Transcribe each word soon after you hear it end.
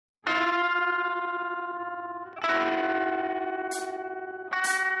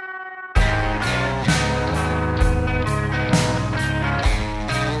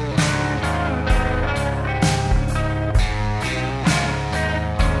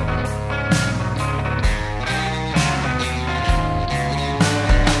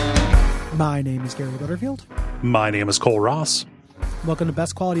My name is Gary Butterfield. My name is Cole Ross. Welcome to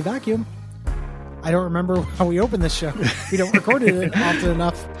Best Quality Vacuum. I don't remember how we opened this show. We don't record it often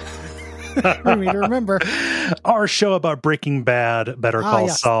enough for me to remember. Our show about Breaking Bad, Better Call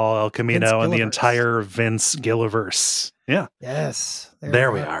Saul, El Camino, and the entire Vince Gilliverse. Yeah. Yes.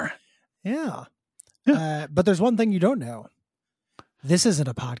 There we are. Yeah. But there's one thing you don't know. This isn't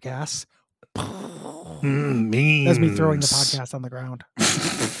a podcast. Means. That's me throwing the podcast on the ground.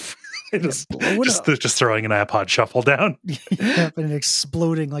 just throwing an iPod shuffle down. Yep, and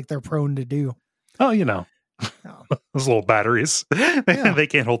exploding like they're prone to do. Oh, you know. Those little batteries. They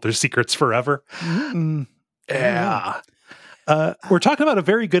can't hold their secrets forever. Mm-mm. Yeah. We're talking about a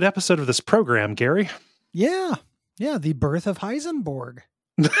very good episode of this program, Gary. Yeah. Yeah. The birth of Heisenberg.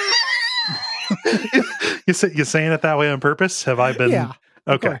 You saying it that way on purpose? Have I been? Yeah.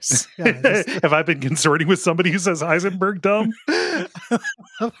 Okay. Yeah, have I been consorting with somebody who says Heisenberg dumb?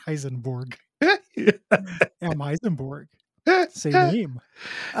 Heisenberg. I'm Heisenberg. Same name.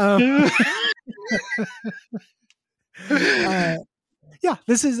 Yeah,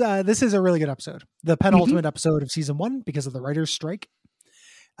 this is a really good episode. The penultimate episode of season 1 because of the writer's strike.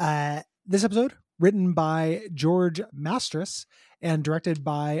 This episode written by George Mastras and directed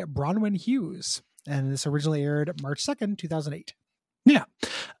by Bronwyn Hughes. And this originally aired March 2nd, 2008. Yeah.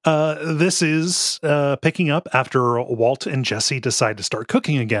 This is picking up after Walt and Jesse decide to start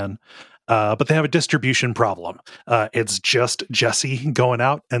cooking again. But they have a distribution problem. It's just Jesse going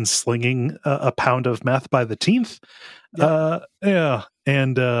out and slinging a pound of meth by the teeth. Yep.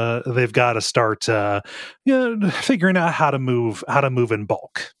 And they've got to start figuring out how to move in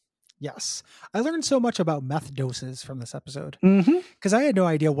bulk. Yes. I learned so much about meth doses from this episode. Mm-hmm. Because I had no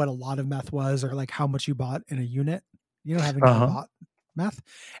idea what a lot of meth was or like how much you bought in a unit. You know, having never bought meth.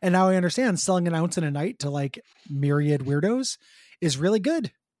 And now I understand selling an ounce in a night to like myriad weirdos is really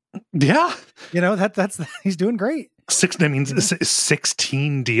good. Yeah. You know, that's he's doing great.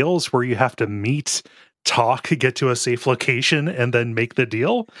 16 deals where you have to meet, talk, get to a safe location, and then make the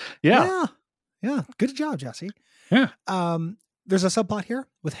deal. Yeah. Yeah. Good job, Jesse. Yeah. There's a subplot here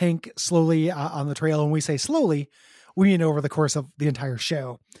with Hank slowly on the trail. And we say slowly, we mean over the course of the entire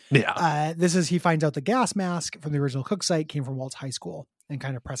show. Yeah. He finds out the gas mask from the original cook site came from Walt's high school and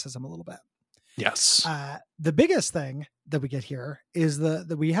kind of presses him a little bit. Yes. The biggest thing that we get here is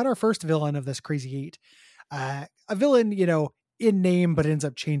that we had our first villain of this Crazy Eight, a villain, you know, in name, but ends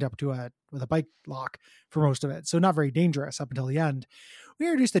up chained up to with a bike lock for most of it. So not very dangerous up until the end. We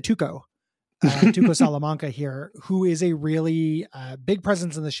introduced the Tuco Salamanca here, who is a really big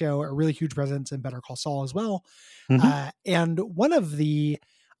presence in the show, a really huge presence in Better Call Saul as well. Mm-hmm. And one of the,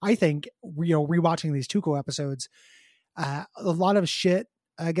 I think, rewatching these Tuco episodes, a lot of shit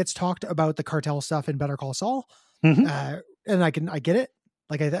gets talked about the cartel stuff in Better Call Saul. Mm-hmm. And I get it.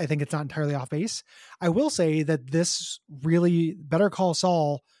 Like, I think it's not entirely off base. I will say that this really Better Call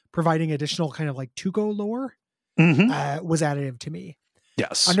Saul providing additional kind of like Tuco lore was additive to me.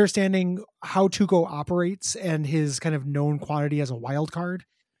 Yes. Understanding how Tuco operates and his kind of known quantity as a wild card.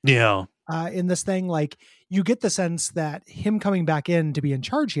 Yeah. In this thing, like you get the sense that him coming back in to be in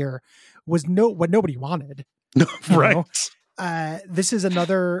charge here was what nobody wanted. Right. This is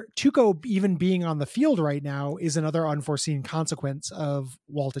another Tuco even being on the field right now is another unforeseen consequence of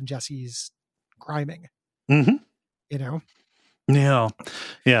Walt and Jesse's criming. Mm-hmm. You know? Yeah.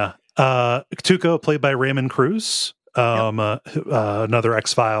 Yeah. Tuco played by Raymond Cruz. Another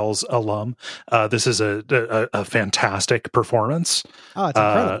X-Files alum. This is a fantastic performance. Oh, it's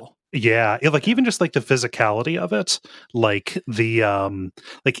incredible. Yeah, like even just like the physicality of it, like the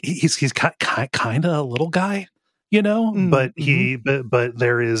like he's kind of a little guy, you know, but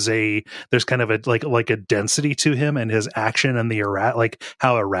there's kind of a like a density to him and his action and the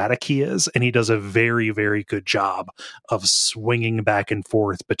how erratic he is, and he does a very, very good job of swinging back and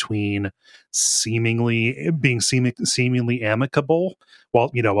forth between seemingly amicable while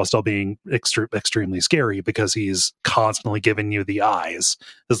still being extremely scary because he's constantly giving you the eyes,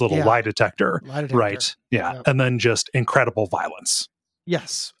 his little lie detector. Right? Yeah, yep. And then just incredible violence.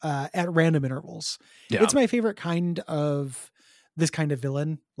 Yes, at random intervals. Yeah. It's my favorite kind of this kind of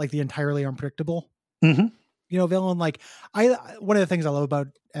villain, like the entirely unpredictable, villain. Like one of the things I love about,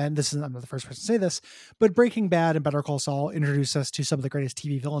 and I'm not the first person to say this, but Breaking Bad and Better Call Saul introduced us to some of the greatest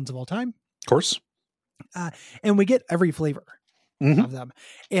TV villains of all time. Of course. And we get every flavor of them.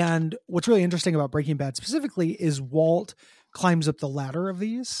 And what's really interesting about Breaking Bad specifically is Walt climbs up the ladder of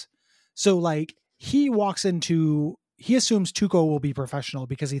these. So like he assumes Tuco will be professional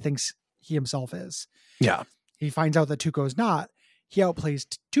because he thinks he himself is. Yeah. He finds out that Tuco is not. He outplays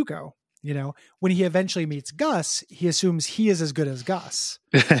Tuco. You know, when he eventually meets Gus, he assumes he is as good as Gus,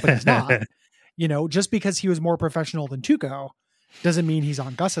 but he's not. You know, just because he was more professional than Tuco doesn't mean he's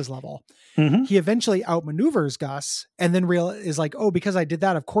on Gus's level. Mm-hmm. He eventually outmaneuvers Gus and then is like, oh, because I did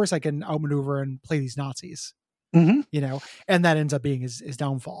that, of course I can outmaneuver and play these Nazis. Mm-hmm. You know, and that ends up being his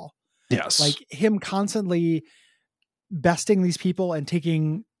downfall. Yes. Like him constantly besting these people and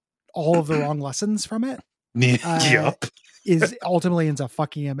taking all of the wrong lessons from it. Yep. Is ultimately ends up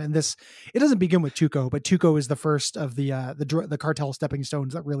fucking him. And it doesn't begin with Tuco, but Tuco is the first of the cartel stepping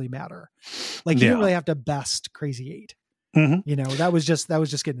stones that really matter. Like he didn't really have to best Crazy Eight. Mm-hmm. You know, that was just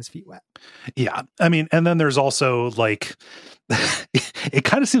getting his feet wet. Yeah. I mean, and then there's also like, it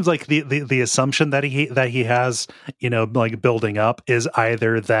kind of seems like the assumption that he has, you know, like building up is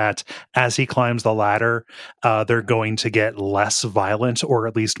either that as he climbs the ladder, they're going to get less violent or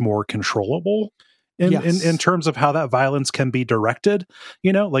at least more controllable. In terms of how that violence can be directed,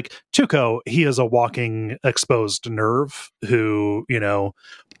 you know, like Tuco, he is a walking exposed nerve who, you know,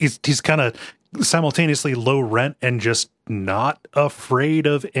 he's kind of simultaneously low rent and just not afraid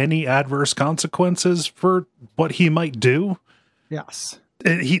of any adverse consequences for what he might do. Yes.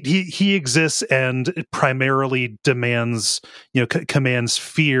 He exists and primarily demands, you know, commands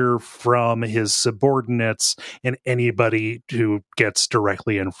fear from his subordinates and anybody who gets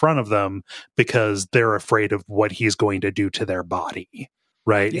directly in front of them because they're afraid of what he's going to do to their body.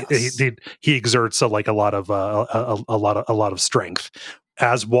 Right. Yes. He exerts a lot of strength.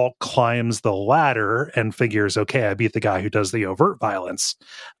 As Walt climbs the ladder and figures, okay, I beat the guy who does the overt violence.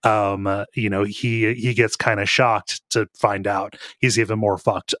 You know, he gets kind of shocked to find out he's even more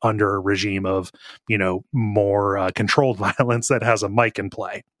fucked under a regime of, you know, more controlled violence that has a mic in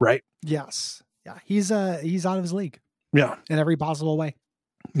play. Right. Yes. Yeah. He's out of his league. Yeah. In every possible way.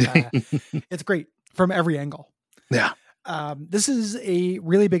 It's great from every angle. Yeah. This is a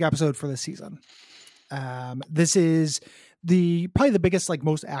really big episode for this season. This is probably the biggest, like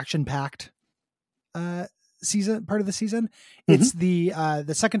most action packed season part of the season. Mm-hmm. It's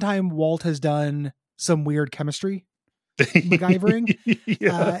the second time Walt has done some weird chemistry MacGyvering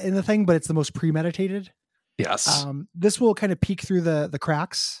in the thing, but it's the most premeditated. Yes. This will kind of peek through the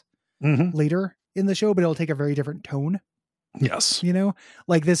cracks later in the show, but it'll take a very different tone. Yes. You know,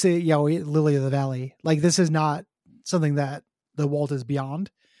 like this is, you know, Lily of the Valley. Like this is not something that the Walt is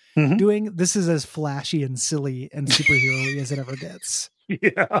beyond doing. This is as flashy and silly and superhero-y as it ever gets.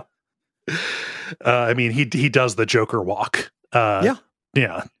 Yeah. I mean, he does the Joker walk. Yeah.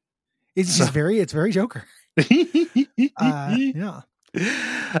 It's very Joker. Yeah.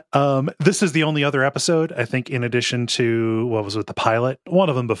 This is the only other episode, I think, in addition to what was with the pilot. One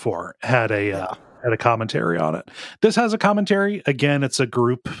of them before had a commentary on it. This has a commentary. Again, it's a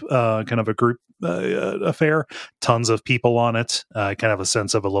group, kind of a group affair. Tons of people on it. Kind of a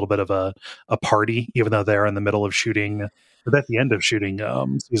sense of a little bit of a party, even though they're in the middle of shooting, or at the end of shooting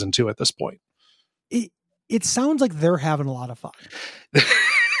season 2 at this point. It sounds like they're having a lot of fun.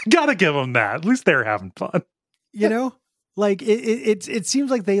 Gotta give them that. At least they're having fun. You know, like it seems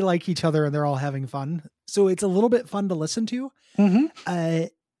like they like each other and they're all having fun. So it's a little bit fun to listen to.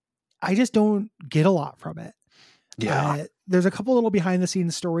 I just don't get a lot from it. Yeah. There's a couple little behind the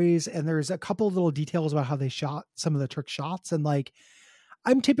scenes stories and there's a couple little details about how they shot some of the trick shots. And like,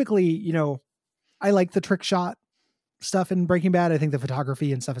 I'm typically, you know, I like the trick shot stuff in Breaking Bad. I think the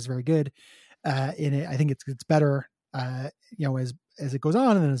photography and stuff is very good in it. I think it's better, you know, as it goes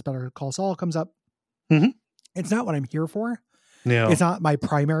on, and then as Better Call Saul comes up. It's not what I'm here for. No. It's not my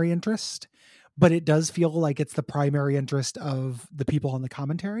primary interest, but it does feel like it's the primary interest of the people on the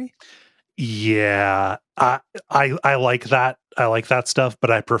commentary. Yeah, I like that. I like that stuff,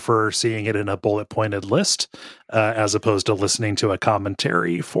 but I prefer seeing it in a bullet pointed list as opposed to listening to a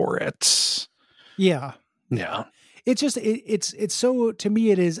commentary for it. Yeah. It's just it's so, to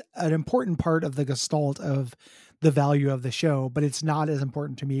me, it is an important part of the gestalt of the value of the show, but it's not as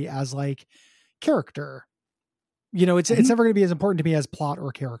important to me as like character. You know, it's never going to be as important to me as plot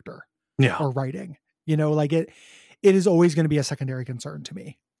or character, or writing. You know, like it is always going to be a secondary concern to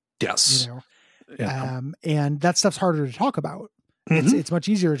me. Yes. You know, and that stuff's harder to talk about. It's much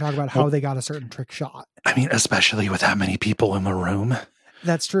easier to talk about how they got a certain trick shot. I mean, especially with that many people in the room.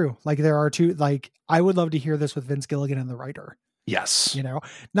 That's true. Like there are two, like I would love to hear this with Vince Gilligan and the writer. Yes. You know,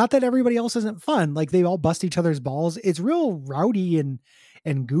 not that everybody else isn't fun. Like they all bust each other's balls. It's real rowdy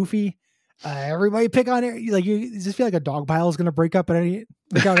and goofy. Everybody pick on it. Like you just feel like a dog pile is going to break out at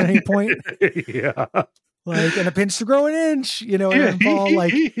any point. Yeah. Like, and a pinch to grow an inch, you know, and fall.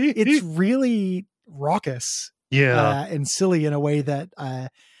 Like it's really raucous. Yeah. And silly in a way that,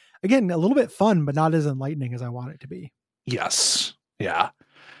 again, a little bit fun, but not as enlightening as I want it to be. Yes. Yeah.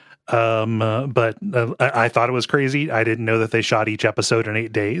 But I thought it was crazy. I didn't know that they shot each episode in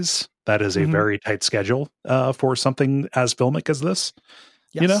 8 days. That is a very tight schedule for something as filmic as this.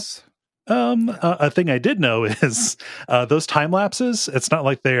 Yes. You know? A thing I did know is those time lapses, it's not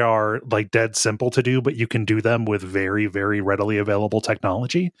like they are like dead simple to do, but you can do them with very, very readily available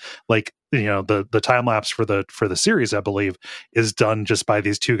technology. Like, you know, the time lapse for the series, I believe, is done just by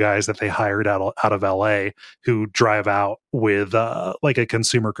these two guys that they hired out of LA who drive out with like a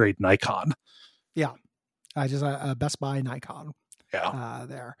consumer grade Nikon. Yeah. Just a Best Buy Nikon. Yeah.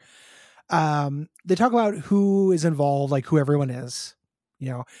 There. They talk about who is involved, like who everyone is. You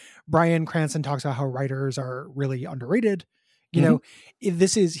know, Bryan Cranston talks about how writers are really underrated. You know,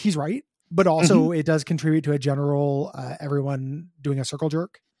 he's right, but also it does contribute to a general everyone doing a circle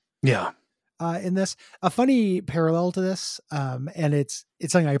jerk. Yeah. In this, a funny parallel to this, and it's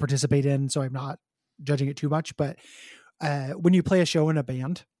something I participate in, so I'm not judging it too much. But when you play a show in a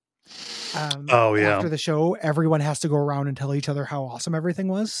band, after the show, everyone has to go around and tell each other how awesome everything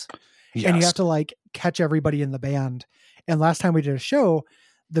was. Yes. And you have to like catch everybody in the band. And last time we did a show,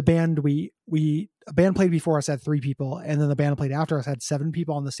 the band a band played before us had 3 people, and then the band played after us had 7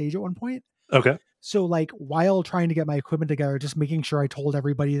 people on the stage at one point. Okay. So like while trying to get my equipment together, just making sure I told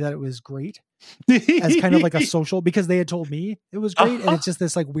everybody that it was great as kind of like a social, because they had told me it was great. And it's just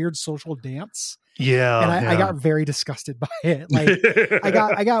this like weird social dance. Yeah. And I got very disgusted by it. Like I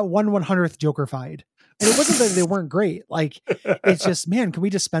got 1/100th Joker-fied. And it wasn't that they weren't great. Like, it's just, man, can we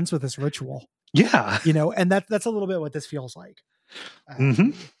dispense with this ritual? Yeah. You know, and that's a little bit what this feels like.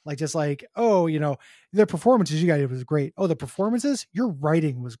 Like, just like, oh, you know, the performances you guys did was great. Oh, the performances, your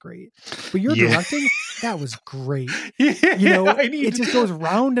writing was great. But your directing, that was great. You know, it just goes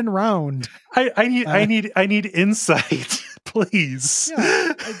round and round. I need insight, please.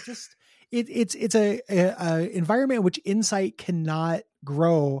 Yeah, it's a environment in which insight cannot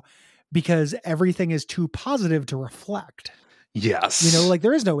grow because everything is too positive to reflect. Yes. You know, like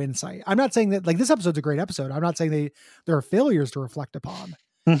there is no insight. I'm not saying that like this episode's a great episode. I'm not saying there are failures to reflect upon,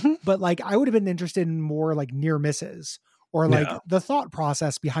 but like I would have been interested in more like near misses or like the thought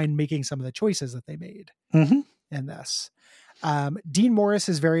process behind making some of the choices that they made in this. Dean Morris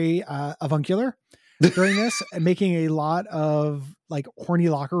is very avuncular during this, making a lot of like horny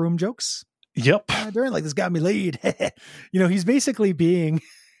locker room jokes. Yep. During like, this got me laid. You know, he's basically being,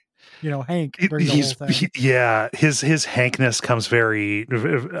 you know, Hank during the whole thing. His Hankness comes very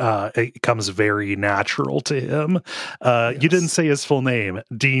natural to him. Yes. You didn't say his full name,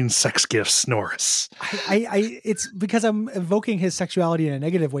 Dean Sex Gifts Norris. It's because I'm evoking his sexuality in a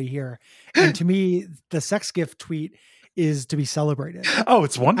negative way here, and to me, the sex gift tweet is to be celebrated. Oh,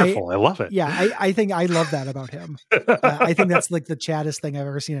 it's wonderful. I love it. Yeah, I think I love that about him. I think that's like the chattest thing I've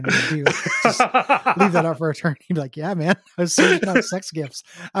ever seen anyone do. Just leave that up for a turn. He'd be like, yeah, man, I was searching out sex gifts.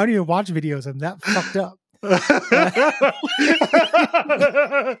 I don't even watch videos. I'm that fucked up.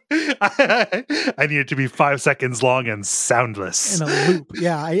 I need it to be 5 seconds long and soundless. In a loop.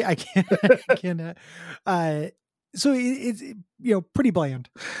 Yeah, I can't. I can't so it's, you know, pretty bland.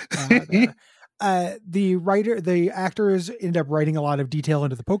 The actors ended up writing a lot of detail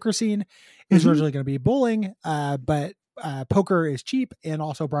into the poker scene. It was originally going to be bowling, but poker is cheap, and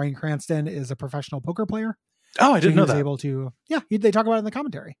also Bryan Cranston is a professional poker player. Oh, I didn't know that. Able to, they talk about it in the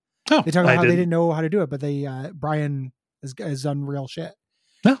commentary. Oh, they talk about how they didn't know how to do it, but Bryan has done real shit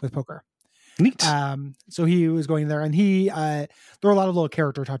with poker. Neat. So he was going there, and there are a lot of little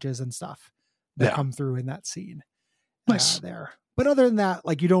character touches and stuff that come through in that scene. Nice. There. But other than that,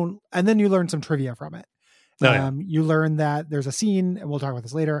 like you don't, and then you learn some trivia from it. You learn that there's a scene, and we'll talk about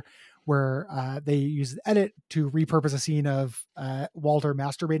this later, where they use the edit to repurpose a scene of Walter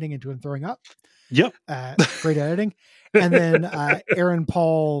masturbating into him throwing up. Yep. Great editing. And then Aaron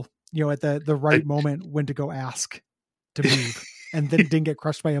Paul, you know, at the right moment went to go ask to move and then didn't get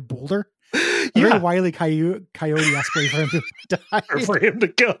crushed by a boulder. Very Wile Coyote-esque way for him to die. For him to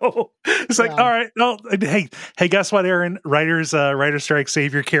go. It's like, all right, well, hey, guess what, Aaron? Writer strike,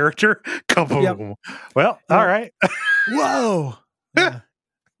 save your character. Kaboom. Yep. Well, all right. Whoa. So,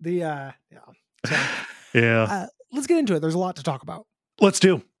 let's get into it. There's a lot to talk about. Let's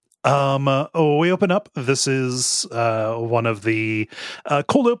do. We open up. This is one of the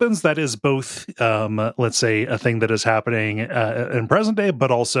cold opens that is both, let's say, a thing that is happening in present day,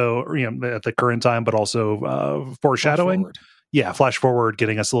 but also, you know, at the current time, but also foreshadowing. Flash forward,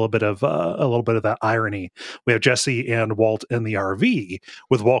 getting us a little bit of that irony. We have Jesse and Walt in the RV,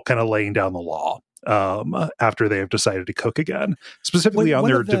 with Walt kind of laying down the law after they have decided to cook again, specifically on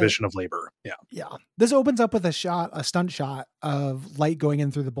their division of labor. This opens up with a stunt shot of light going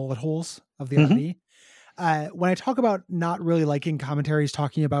in through the bullet holes of the RV. When I talk about not really liking commentaries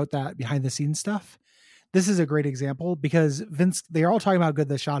talking about that behind the scenes stuff, this is a great example because they're all talking about how good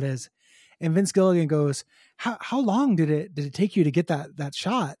the shot is. And Vince Gilligan goes, how long did it take you to get that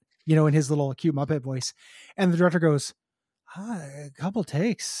shot? In his little cute Muppet voice. And the director goes, a couple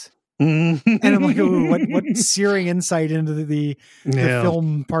takes. And I'm like, ooh, what searing insight into the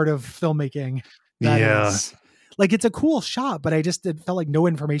film part of filmmaking that is. Like, it's a cool shot, but it felt like no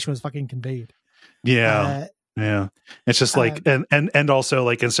information was fucking conveyed. Yeah. It's just like, and also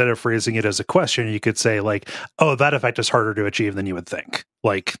like, instead of phrasing it as a question, you could say like, oh, that effect is harder to achieve than you would think.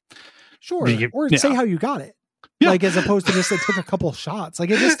 Like, sure. Or say how you got it. Yeah. Like, as opposed to just, it took a couple shots. Like,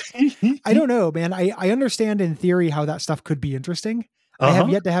 it just, I don't know, man. I understand in theory how that stuff could be interesting. I have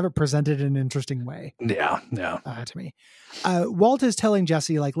yet to have it presented in an interesting way. Yeah. To me. Walt is telling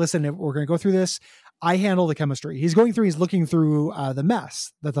Jesse, like, listen, if we're going to go through this, I handle the chemistry. He's looking through the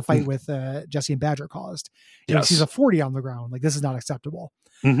mess that the fight with Jesse and Badger caused. He sees a 40 on the ground. Like, this is not acceptable.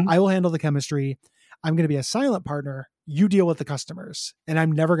 I will handle the chemistry. I'm going to be a silent partner. You deal with the customers. And I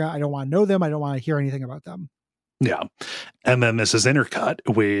don't want to know them. I don't want to hear anything about them. Yeah. And then this is intercut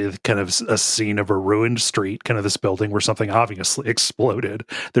with kind of a scene of a ruined street, kind of this building where something obviously exploded.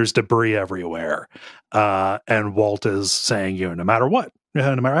 There's debris everywhere. And Walt is saying, no matter what, no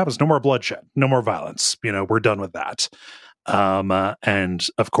matter what happens, no more bloodshed, no more violence. We're done with that. And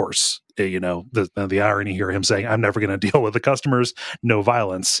of course, the irony here, him saying, I'm never going to deal with the customers, no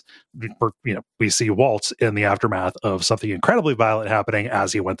violence. We see Walt in the aftermath of something incredibly violent happening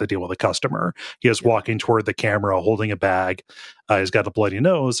as he went to deal with a customer. He is walking toward the camera, holding a bag. He's got a bloody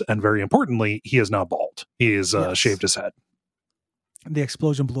nose. And very importantly, he is now bald. He is shaved his head. The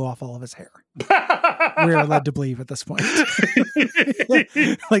explosion blew off all of his hair. We're led to believe at this point.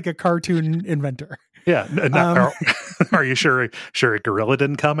 Like a cartoon inventor. Yeah. Are you sure a gorilla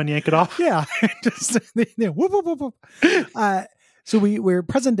didn't come and yank it off? Yeah. Just whoop, whoop, whoop, whoop. So we're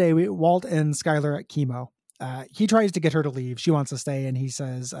present day. Walt and Skylar at chemo. He tries to get her to leave. She wants to stay. And he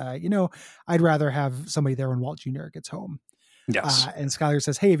says, I'd rather have somebody there when Walt Jr. gets home. Yes. And Skylar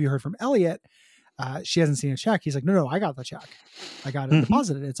says, hey, have you heard from Elliot? She hasn't seen a check. He's like, no, I got the check. I got it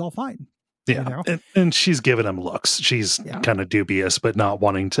deposited. It's all fine. Yeah. And she's giving him looks. She's kind of dubious, but not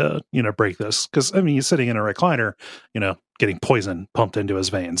wanting to, break this. Because, he's sitting in a recliner, getting poison pumped into his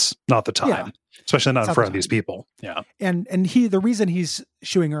veins. Not the time. Especially not in front of these people. Yeah. And the reason he's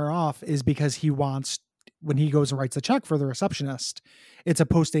shooing her off is because he wants, when he goes and writes the check for the receptionist, it's a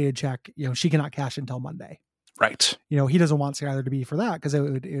post-dated check. She cannot cash until Monday. Right. He doesn't want Skylar to be for that because it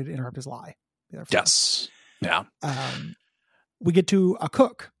would interrupt his lie. Yes. Yeah. We get to a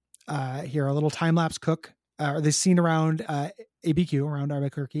cook here, a little time-lapse cook, or this scene around ABQ, around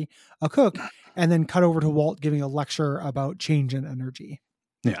Albuquerque, a cook, and then cut over to Walt giving a lecture about change in energy.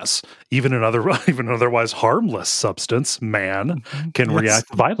 Yes. Even an otherwise harmless substance, man, can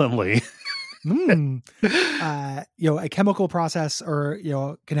react violently. A chemical process or,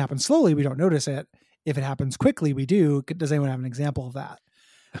 can happen slowly. We don't notice it. If it happens quickly, we do. Does anyone have an example of that?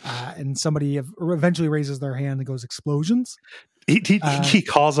 And somebody eventually raises their hand and goes, explosions. He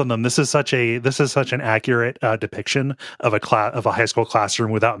calls on them. This is such an accurate depiction of a high school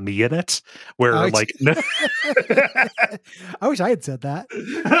classroom without me in it. Where I wish I had said that.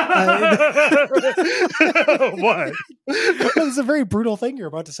 What? It's a very brutal thing you're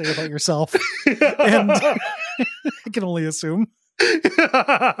about to say about yourself, and I can only assume.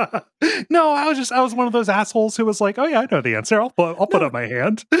 No, I was one of those assholes who was like, oh yeah, I know the answer. I'll put up my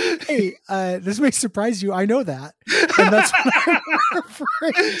hand. Hey, this may surprise you. I know that. And that's what I'm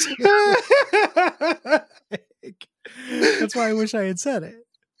referring to. That's why I wish I had said it.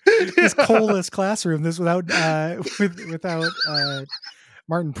 This coalesced classroom, this without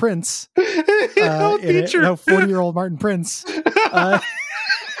Martin Prince. Teacher. 40-year-old Martin Prince.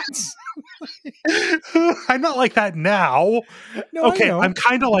 I'm not like that now. No, okay, I'm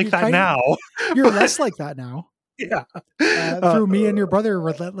kind of like that now. You're less like that now. Yeah. Through me and your brother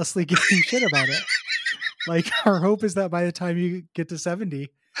relentlessly giving shit about it. Like, our hope is that by the time you get to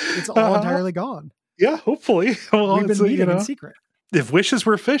 70, it's all entirely gone. Yeah, hopefully. Well, we've been meeting in secret. If wishes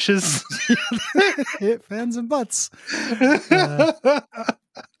were fishes. Fans and butts.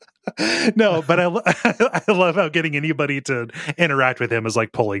 No, but I love how getting anybody to interact with him is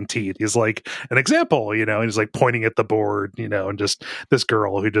like pulling teeth. He's like an example, and he's like pointing at the board, and just this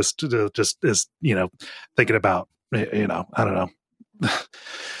girl who just is, thinking about, I don't know,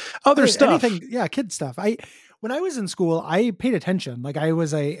 other stuff. Anything, yeah, kid stuff. When I was in school, I paid attention. Like, I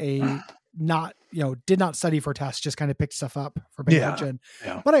was a not, did not study for tests, just kind of picked stuff up for paying attention.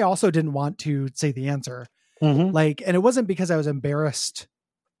 Yeah. But I also didn't want to say the answer. Mm-hmm. Like, and it wasn't because I was embarrassed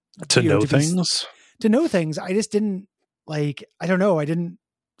to know things. to know things. I just didn't like, I don't know. I didn't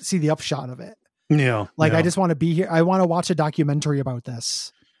see the upshot of it. Yeah. Like, yeah. I just want to be here. I want to watch a documentary about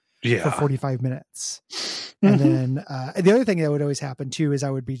this yeah. for 45 minutes. And then the other thing that would always happen too is I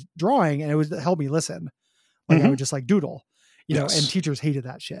would be drawing and it would help me listen. Like I would just like doodle, you know, and teachers hated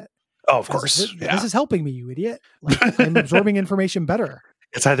that shit. Oh, of course. Like, this is helping me, you idiot. Like, I'm absorbing information better.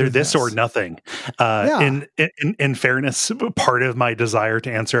 It's either this or nothing. In fairness, part of my desire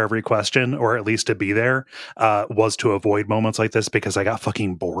to answer every question, or at least to be there, was to avoid moments like this because I got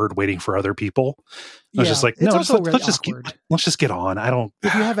fucking bored waiting for other people. I was just like, no, let's just get on. I don't.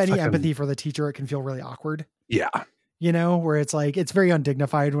 If you have any empathy for the teacher, it can feel really awkward. Yeah. You know, where it's like, it's very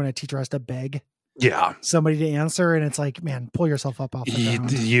undignified when a teacher has to beg somebody to answer, and it's like, man, pull yourself up off the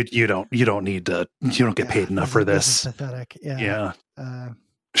ground. You don't need to, you don't get paid enough for this. Pathetic.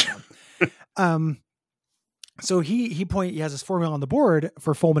 So he has this formula on the board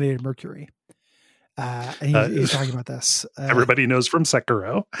for fulminated mercury. And he's talking about this. Everybody knows from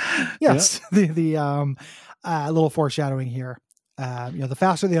Sekiro. Yes. The little foreshadowing here. The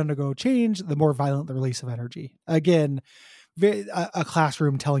faster they undergo change, the more violent the release of energy. Again, a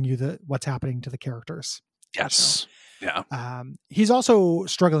classroom telling you what's happening to the characters. Yes. So, he's also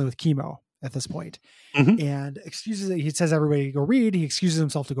struggling with chemo at this point. And he says everybody go read. He excuses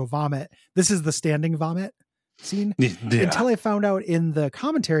himself to go vomit. This is the standing vomit scene. Until I found out in the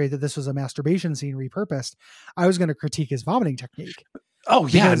commentary that this was a masturbation scene repurposed, I was going to critique his vomiting technique. Oh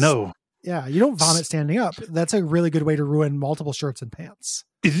yeah, no. Yeah, you don't vomit standing up. That's a really good way to ruin multiple shirts and pants.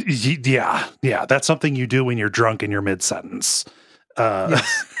 Yeah. That's something you do when you're drunk in your mid-sentence.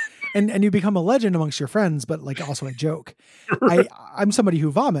 Yes. And you become a legend amongst your friends, but like also a joke. I'm somebody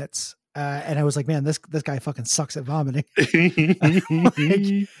who vomits. And I was like, man, this guy fucking sucks at vomiting. Like,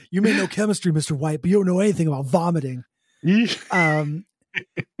 you may know chemistry, Mr. White, but you don't know anything about vomiting. He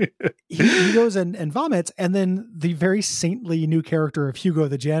goes and vomits, and then the very saintly new character of Hugo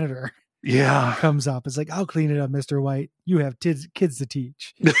the janitor comes up. It's like, I'll clean it up, Mr. White. You have kids to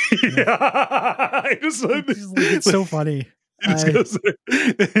teach. It's so funny.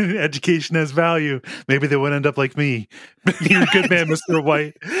 Education has value. Maybe they won't end up like me. You're a good man, Mr.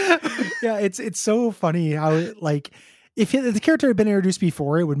 White. Yeah, it's so funny how like if the character had been introduced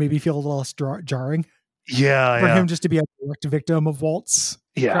before, it would maybe feel a little jarring. For him just to be a direct victim of Walt's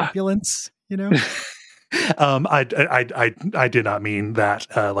crapulence, you know. I did not mean that.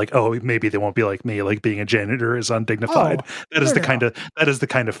 Like, oh, maybe they won't be like me. Like being a janitor is undignified. That is the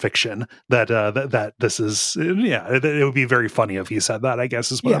kind of fiction that this is. Yeah, it would be very funny if he said that, I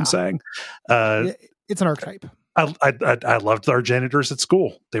guess is what I'm saying. It's an archetype. I loved our janitors at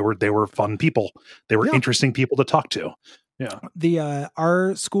school. They were fun people. They were interesting people to talk to. Yeah.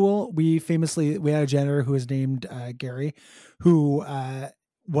 Our school, we had a janitor who was named Gary, who had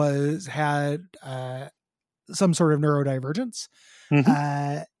some sort of neurodivergence,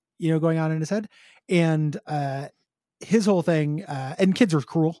 going on in his head, and his whole thing. And kids are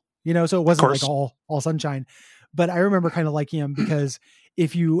cruel, so it wasn't like all sunshine. But I remember kind of liking him because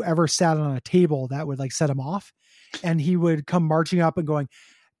if you ever sat on a table, that would like set him off, and he would come marching up and going,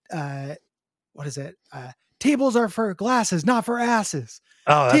 "What is it? Tables are for glasses, not for asses.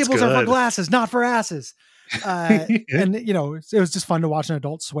 Tables are for glasses, not for asses." And it was just fun to watch an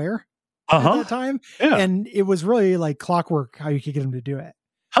adult swear at that time. And it was really like clockwork how you could get him to do it.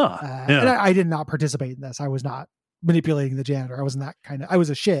 And I did not participate in this. I was not manipulating the janitor. I wasn't that kind of, I was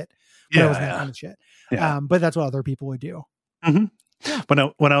a shit, but I wasn't that kind of shit. But that's what other people would do.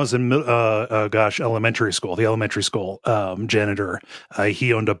 When I was in elementary school, the elementary school janitor,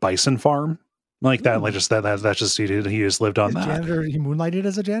 he owned a bison farm like that. Like just that's just he just lived on that. Janitor, he moonlighted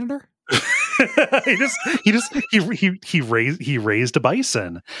as a janitor. he raised a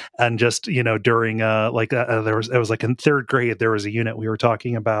bison, and just during it was like in third grade there was a unit we were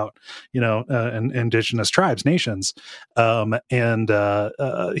talking about indigenous tribes, nations, and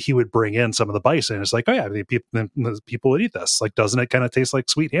he would bring in some of the bison. It's like, oh yeah, people would eat this. Like, doesn't it kind of taste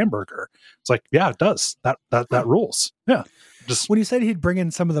like sweet hamburger? It's like, yeah, it does. That rules. Yeah. Just when you said he'd bring in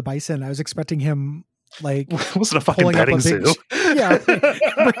some of the bison, I was expecting him like wasn't a fucking petting zoo. Yeah,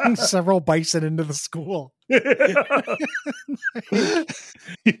 bringing several bison into the school.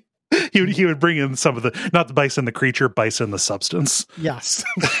 He would bring in some of the, not the bison the creature, bison the substance. Yes.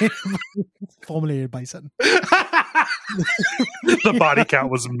 Fulminated bison. The body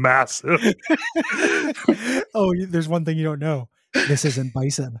count was massive. Oh, there's one thing you don't know. This isn't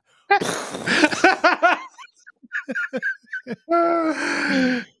bison.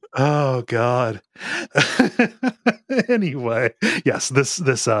 Oh God. Anyway, yes, this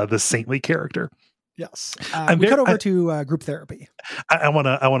saintly character. Yes. I'm We very- cut over to group therapy. I want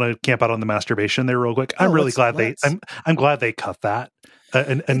to camp out on the masturbation there real quick. I'm really glad I'm glad they cut that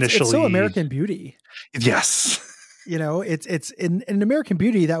initially. It's so American Beauty. Yes. You know, it's in American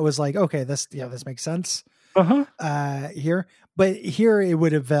Beauty that was like, okay, this makes sense. Here, but here it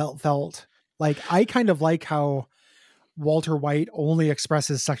would have felt like, I kind of like how Walter White only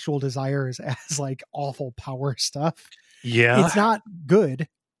expresses sexual desires as like awful power stuff. Yeah. It's not good.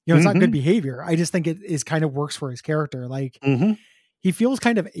 You know, it's not good behavior. I just think it is kind of works for his character. Like he feels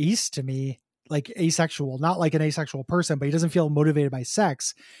kind of ace to me, like asexual, not like an asexual person, but he doesn't feel motivated by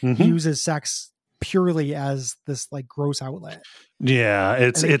sex. He uses sex purely as this like gross outlet. Yeah.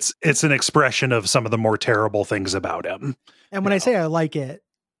 It's an expression of some of the more terrible things about him. And when I say I like it,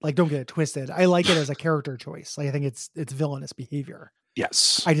 like, don't get it twisted, I like it as a character choice. Like, I think it's villainous behavior.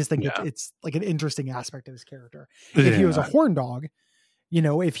 Yes. I just think it's like an interesting aspect of his character. If he was a horn dog, you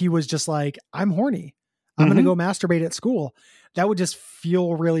know, if he was just like, I'm horny, I'm going to go masturbate at school, that would just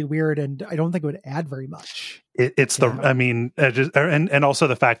feel really weird. And I don't think it would add very much. I mean, and also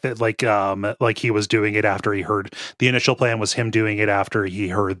the fact that like he was doing it after he heard, the initial plan was him doing it after he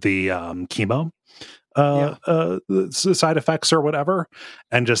heard the chemo side effects or whatever,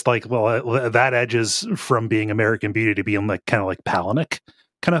 and just like, well, that edges from being American Beauty to being like kind of like Palahniuk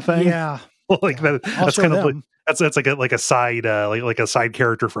kind of thing. That's kind of like, that's like a side like a side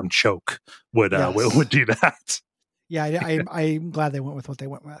character from Choke would do that. I'm glad they went with what they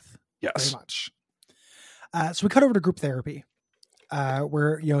went with. Yes, very much. So we cut over to group therapy,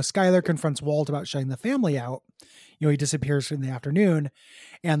 where, you know, Skylar confronts Walt about shutting the family out. You know, he disappears in the afternoon,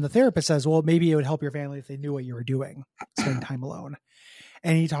 and the therapist says, well, maybe it would help your family if they knew what you were doing, spending time alone.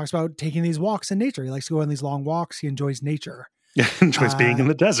 And he talks about taking these walks in nature. He likes to go on these long walks. He enjoys nature. Enjoys being in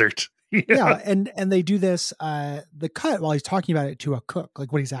the desert. And they do this, the cut while he's talking about it to a cook,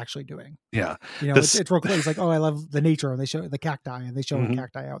 like what he's actually doing. Yeah. You know, it's real cool. He's like, oh, I love the nature. And they show the cacti, and they show the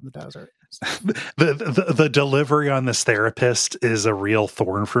cacti out in the desert. The delivery on this therapist is a real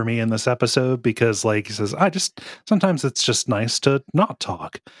thorn for me in this episode, because like he says, sometimes it's just nice to not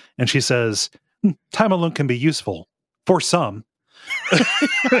talk. And she says, time alone can be useful for some.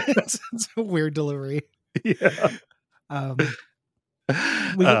 It's a weird delivery. Yeah.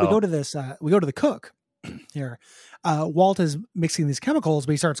 We go to this, we go to the cook here. Walt is mixing these chemicals,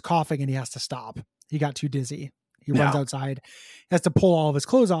 but he starts coughing and he has to stop. He got too dizzy. He runs outside, he has to pull all of his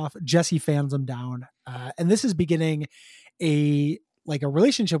clothes off. Jesse fans him down. And this is beginning a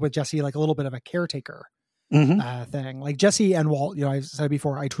relationship with Jesse, like a little bit of a caretaker thing. Like Jesse and Walt, you know, I've said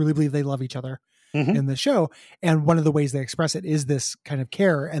before, I truly believe they love each other in the show. And one of the ways they express it is this kind of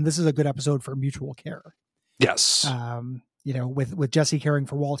care. And this is a good episode for mutual care. Yes. You know, with Jesse caring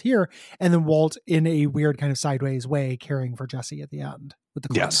for Walt here, and then Walt in a weird kind of sideways way caring for Jesse at the end with the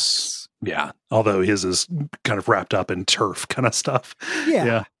climax. Yes. Yeah. Although his is kind of wrapped up in turf kind of stuff.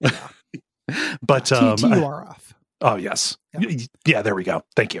 Yeah. But TUR off. Oh yes. Yeah, there we go.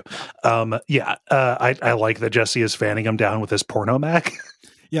 Thank you. I like that Jesse is fanning him down with his porno mag.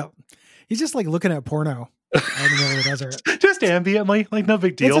 Yeah. He's just like looking at porno out in the middle of the desert. Just ambiently, like no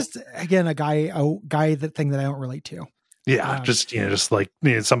big deal. It's just, again, a guy that thing that I don't relate to. Yeah, just like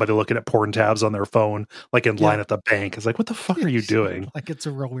somebody looking at porn tabs on their phone, like in line at the bank. It's like, what the fuck are you doing? Like, it's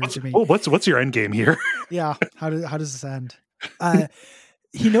a real weird to me. What's your end game here? Yeah, how does this end?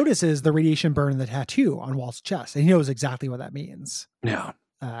 He notices the radiation burn in the tattoo on Walt's chest, and he knows exactly what that means. Yeah,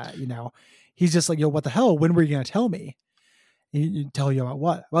 you know, he's just like, yo, what the hell? When were you going to tell me? You tell you about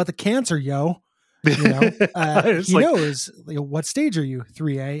what? About the cancer, yo. You know, he knows, like, what stage are you?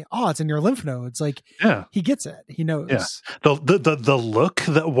 3A. Oh, it's in your lymph nodes. Like, he gets it. He knows. Yeah. The look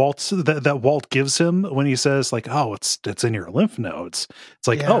that Walt gives him when he says like, oh, it's in your lymph nodes. It's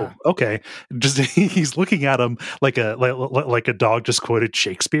like, oh, okay. Just he's looking at him like a dog just quoted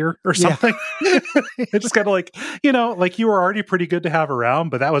Shakespeare or something. It's just kind of like, you know, like you were already pretty good to have around,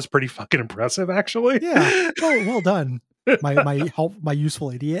 but that was pretty fucking impressive, actually. Yeah. Well done. My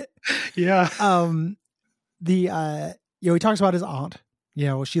useful idiot. Yeah. You know, he talks about his aunt. You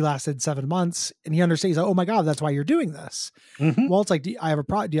know, she lasted 7 months, and he understands. Like, oh my god, that's why you're doing this. Walt's like, do you have a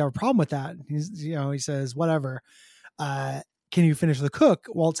problem with that? He says, whatever. Can you finish the cook?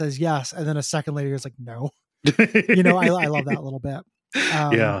 Walt says yes, and then a second later, he's like, no. You know, I love that little bit.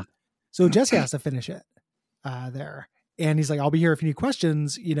 So Jesse has to finish it there, and he's like, I'll be here if you need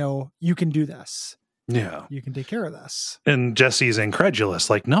questions. You know, you can do this. Yeah, you can take care of this. And Jesse's incredulous,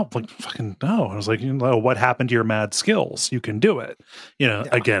 like, no, like, fucking no. I was like, you know, what happened to your mad skills? You can do it. You know,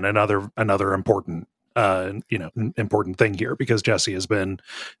 again, another important, important thing here, because Jesse has been,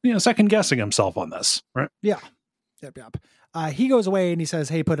 you know, second guessing himself on this, right? Yeah. Yep. He goes away and he says,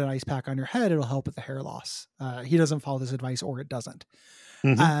 hey, put an ice pack on your head. It'll help with the hair loss. He doesn't follow this advice, or it doesn't.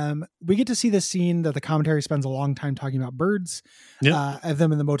 We get to see this scene that the commentary spends a long time talking about birds, of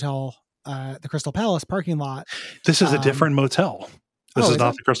them in the motel, the Crystal Palace parking lot. This is a different motel. This is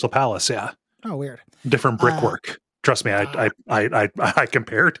not the Crystal Palace. Yeah. Oh, weird. Different brickwork. Trust me, I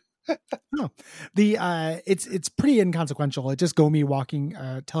compared. It's pretty inconsequential. It's just Gomi walking,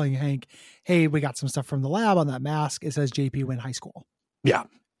 telling Hank, "Hey, we got some stuff from the lab on that mask. It says JP went high school." Yeah.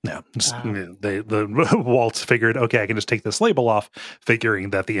 The Waltz figured, okay, I can just take this label off,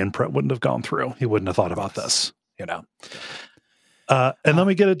 figuring that the imprint wouldn't have gone through. He wouldn't have thought about this, And then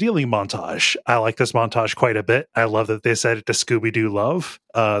we get a dealing montage. I like this montage quite a bit. I love that they said it to Scooby-Doo Love,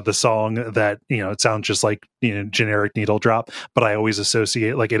 the song that, it sounds just like, generic needle drop, but I always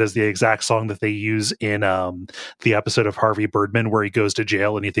associate, like, it is the exact song that they use in the episode of Harvey Birdman where he goes to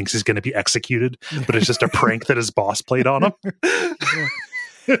jail and he thinks he's going to be executed, but it's just a prank that his boss played on him.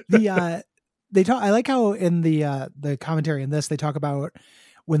 I like how in the commentary in this, they talk about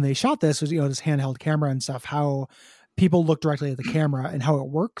when they shot this, was, this handheld camera and stuff, how people look directly at the camera and how it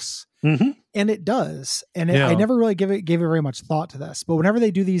works. And it does. And I never really gave it very much thought to this, but whenever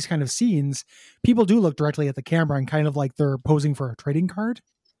they do these kind of scenes, people do look directly at the camera and kind of like they're posing for a trading card,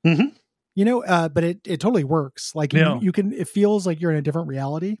 but it totally works. Like you can, it feels like you're in a different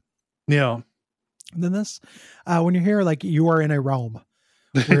reality. Than this. When you're here, like you are in a realm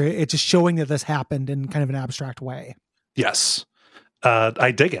where it's just showing that this happened in kind of an abstract way. Yes.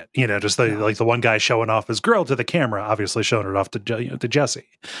 I dig it. Just like the one guy showing off his grill to the camera, obviously showing it off to Jesse.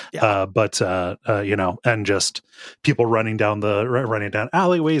 And just people running down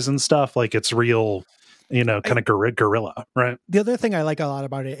alleyways and stuff. Like it's real, kind of guerrilla, right? The other thing I like a lot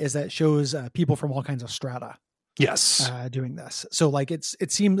about it is that it shows people from all kinds of strata. Yes. Doing this. So like it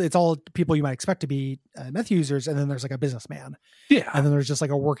seems it's all people you might expect to be meth users. And then there's like a businessman. Yeah. And then there's just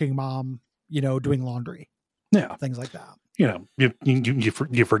like a working mom, doing laundry. Yeah. Things like that.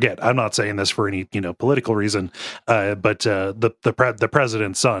 You forget. I'm not saying this for any, political reason, but the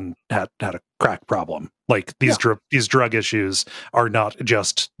president's son had a crack problem. Like these drug issues are not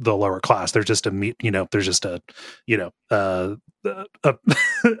just the lower class. They're just there's just a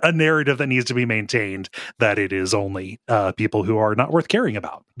narrative that needs to be maintained that it is only people who are not worth caring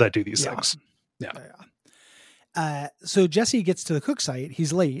about that do these things. Yeah. So Jesse gets to the cook site.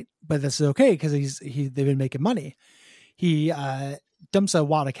 He's late, but this is okay because they've been making money. He dumps a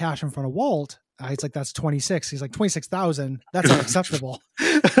wad of cash in front of Walt. He's like, "That's 26." He's like, 26,000. That's unacceptable.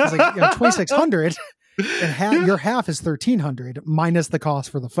 He's like, 2,600, and your half is 1,300 minus the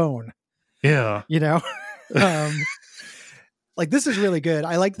cost for the phone. Yeah, like this is really good.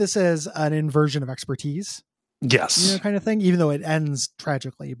 I like this as an inversion of expertise. Yes, kind of thing. Even though it ends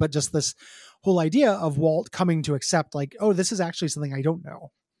tragically, but just this whole idea of Walt coming to accept, like, oh, this is actually something I don't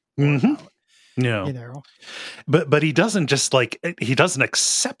know. About. Yeah, but he doesn't just he doesn't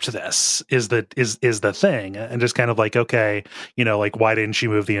accept this is the thing, and just kind of like, okay, like, why didn't you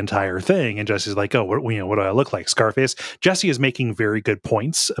move the entire thing? And Jesse's like, oh, what do I look like, Scarface? Jesse is making very good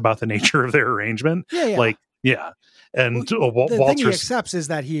points about the nature of their arrangement. And the thing he accepts is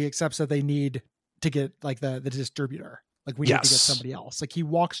that he accepts that they need to get like the distributor, like we need to get somebody else. Like he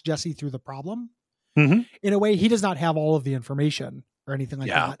walks Jesse through the problem in a way. He does not have all of the information or anything like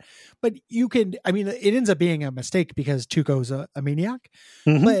that. But it ends up being a mistake because Tuco's a maniac,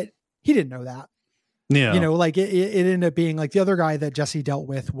 but he didn't know that. Yeah. Like it ended up being like the other guy that Jesse dealt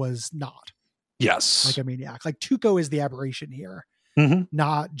with was not. Yes. Like a maniac. Like Tuco is the aberration here,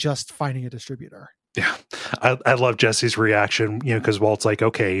 not just finding a distributor. Yeah. I love Jesse's reaction, because Walt's like,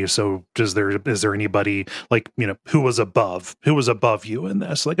 okay, so is there anybody like, who was above you in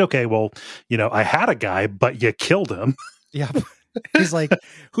this? Like, okay, well, I had a guy, but you killed him. Yeah. He's like,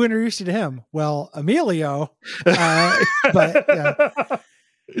 who introduced you to him? Well, Emilio. But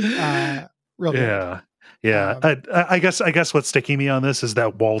real good. Yeah. I guess what's sticking me on this is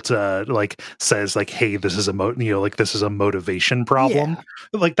that Walt says like, hey, this is this is a motivation problem. Yeah.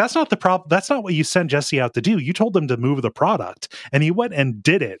 Like that's not the problem. That's not what you sent Jesse out to do. You told him to move the product and he went and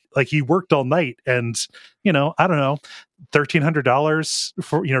did it. Like he worked all night and I don't know, $1,300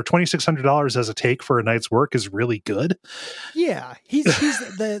 for $2,600 as a take for a night's work is really good. Yeah, he's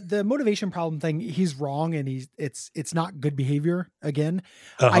the motivation problem thing. He's wrong, and it's not good behavior. Again,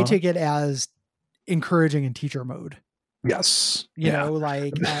 I take it as encouraging in teacher mode. Yes,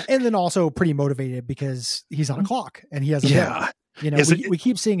 and then also pretty motivated because he's on a clock and he has a bill. We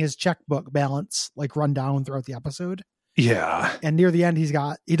keep seeing his checkbook balance like run down throughout the episode. Yeah, and near the end, he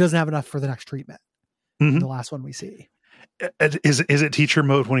doesn't have enough for the next treatment. The last one we see. Is it teacher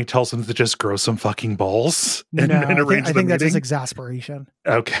mode when he tells them to just grow some fucking balls No, and arrange I the think that's just meeting? exasperation.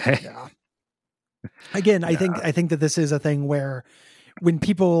 Okay. Yeah. Again, I think that this is a thing where when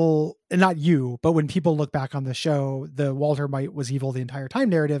people, and not you, but when people look back on the show, the Walter White was evil the entire time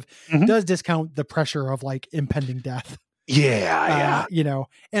narrative does discount the pressure of like impending death. Yeah. You know,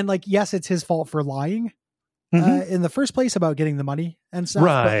 and like, yes, it's his fault for lying in the first place about getting the money and stuff.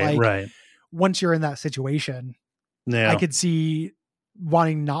 But like, once you're in that situation, I could see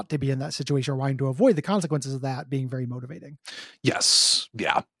wanting not to be in that situation or wanting to avoid the consequences of that being very motivating. Yes.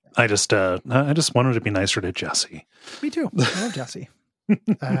 Yeah. I just wanted to be nicer to Jesse. Me too. I love Jesse.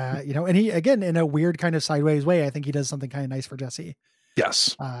 You know, and he, again, in a weird kind of sideways way, I think he does something kind of nice for Jesse.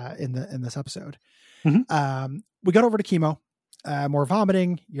 Yes. In this episode. We got over to chemo, more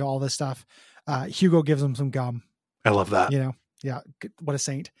vomiting, you know, all this stuff. Hugo gives him some gum. I love that. You know, yeah. What a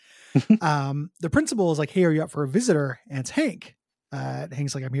saint. The principal is like, hey, are you up for a visitor? And it's Hank.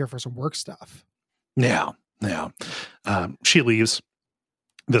 Hank's like, I'm here for some work stuff. Yeah. She leaves.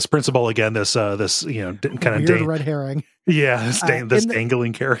 This principal again, this you know, kind of red herring. Yeah, this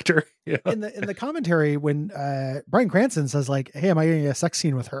dangling character. Yeah. In the commentary, when Bryan Cranston says like, "Hey, am I getting a sex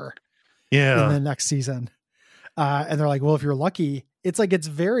scene with her?" Yeah. In the next season, and they're like, "Well, if you're lucky." It's like it's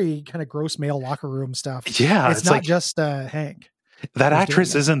very kind of gross male locker room stuff. Yeah, it's not like, just Hank. That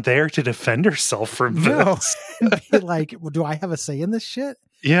actress isn't there to defend herself from this. Like, well, do I have a say in this shit?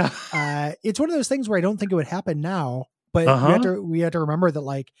 Yeah. It's one of those things where I don't think it would happen now. But we have to remember that,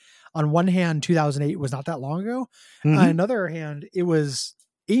 like, on one hand, 2008 was not that long ago. On another hand, it was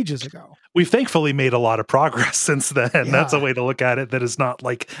ages ago. We've thankfully made a lot of progress since then. Yeah. That's a way to look at it that is not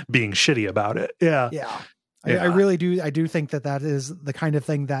like being shitty about it. Yeah. Yeah. I really do. I do think that is the kind of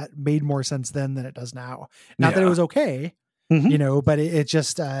thing that made more sense then than it does now. Not that it was okay, you know, but it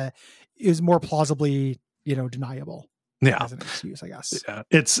just is more plausibly, you know, deniable. Yeah. As an excuse, I guess. Yeah.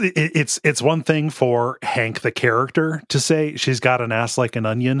 It's one thing for Hank, the character, to say she's got an ass like an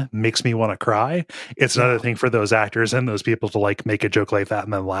onion, makes me want to cry. It's another thing for those actors and those people to like make a joke like that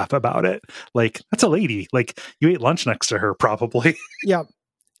and then laugh about it. Like, that's a lady. Like, you ate lunch next to her, probably. Yeah.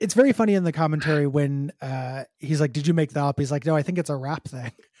 It's very funny in the commentary when he's like, did you make that up? He's like, no, I think it's a rap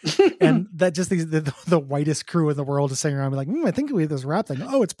thing. And that just the whitest crew in the world is sitting around like, I think we have this rap thing.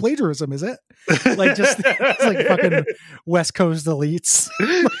 Oh, it's plagiarism, is it? Like, just it's like fucking West Coast elites.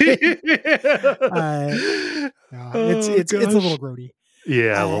 It's a little grody.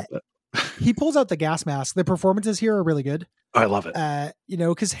 Yeah, a little bit. He pulls out the gas mask. The performances here are really good. I love it. You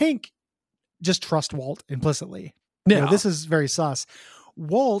know, because Hank just trusts Walt implicitly. Yeah. You know, this is very sus.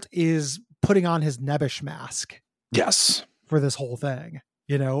 Walt is putting on his nebbish mask. Yes. For this whole thing,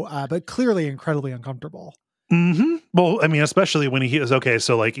 you know, but clearly incredibly uncomfortable. Mm-hmm. Well, I mean, especially when he is okay.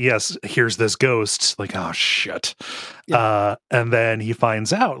 So like, yes, here's this ghost, like, oh shit. Yeah. And then he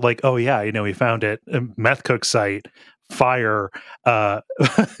finds out like, oh yeah, you know, he found it, meth cook site, fire.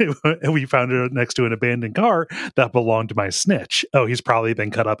 We found it next to an abandoned car that belonged to my snitch. Oh, he's probably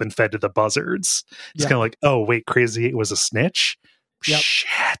been cut up and fed to the buzzards. It's kind of like, oh wait, crazy. It was a snitch. Yep. Shit.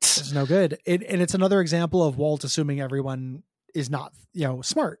 It's no good. And it's another example of Walt assuming everyone is not, you know,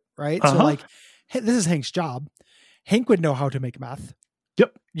 smart, right? So like, hey, this is Hank's job. Hank would know how to make meth.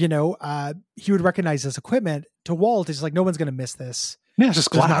 Yep. You know, he would recognize this equipment. To Walt, it's like, no one's going to miss this. Yeah, it's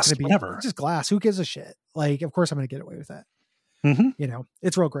just glass, whatever. It's just glass. Who gives a shit? Like, of course I'm going to get away with it. You know,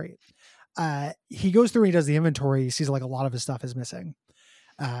 it's real great. He goes through and he does the inventory. He sees like a lot of his stuff is missing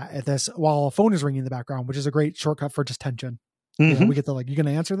at this while a phone is ringing in the background, which is a great shortcut for just tension. You know, we get the like, you going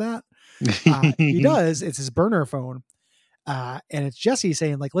to answer that? He does. It's his burner phone. And it's Jesse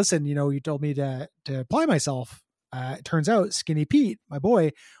saying like, listen, you know, you told me to apply myself. It turns out Skinny Pete, my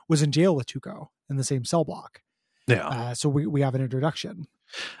boy, was in jail with Tuco in the same cell block. Yeah. So we have an introduction.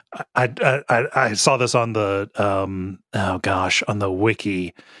 I saw this on the on the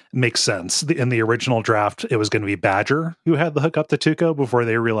wiki. Makes sense. In the original draft, it was going to be Badger who had the hook up to Tuco before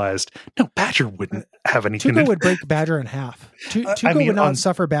they realized no, Badger wouldn't have anything. Tuco would break Badger in half. Tuco would not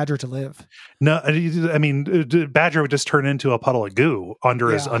suffer Badger to live. No, I mean Badger would just turn into a puddle of goo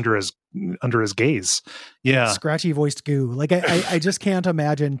under his gaze. Yeah, scratchy voiced goo. Like I just can't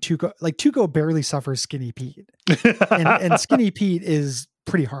imagine Tuco. Like Tuco barely suffers Skinny Pete, and Skinny Pete is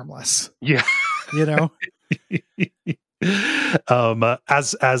pretty harmless. Yeah. You know?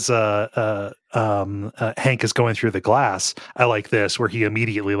 As Hank is going through the glass, I like this where he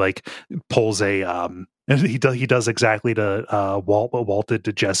immediately like pulls a and he does exactly to Walt what Walt did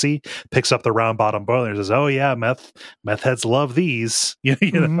to Jesse, picks up the round bottom boiler and says, oh yeah, meth heads love these. You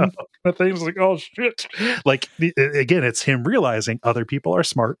know, things like, oh shit. Like again, it's him realizing other people are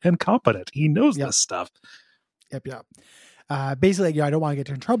smart and competent. He knows this stuff. Yep. Basically, I don't want to get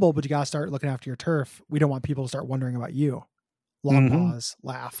you in trouble, but you got to start looking after your turf. We don't want people to start wondering about you. Long pause,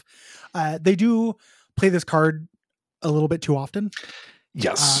 laugh. They do play this card a little bit too often.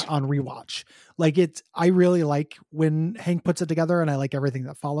 Yes. On rewatch. Like I really like when Hank puts it together, and I like everything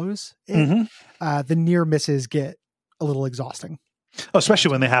that follows it. The near misses get a little exhausting.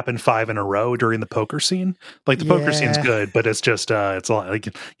 Especially when they happen 5 in a row during the poker scene. Like the poker scene's good, but it's just it's a lot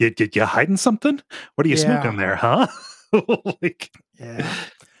like you hiding something? What are you smoking there, huh?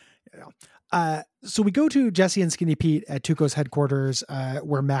 So we go to Jesse and Skinny Pete at Tuco's headquarters,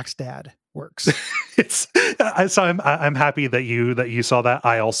 where Mac's dad works. I'm happy that you saw that.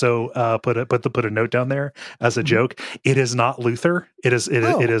 I also put a note down there as a joke. It is not Luther. It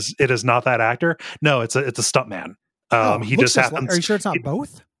is not that actor. No, it's a stuntman. He just happens. Are you sure it's not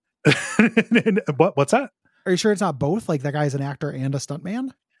both? What's that? Are you sure it's not both? Like that guy's an actor and a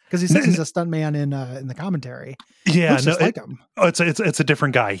stuntman? Because he says he's a stuntman in the commentary. Yeah, like him. It's a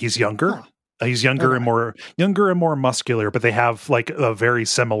different guy. He's younger. Huh. He's younger and more muscular, but they have like a very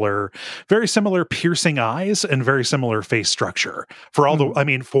similar piercing eyes and very similar face structure.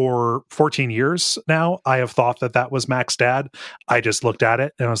 For 14 years now, I have thought that was Mac's dad. I just looked at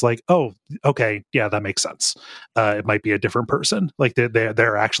it and I was like, oh, okay, yeah, that makes sense. It might be a different person. Like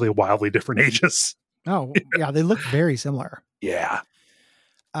they're actually wildly different ages. Oh, yeah, they look very similar. Yeah.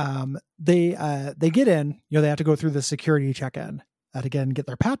 They get in. They have to go through the security check-in. Again, get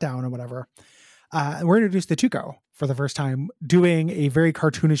their pat down or whatever. And we're introduced to Tuco for the first time doing a very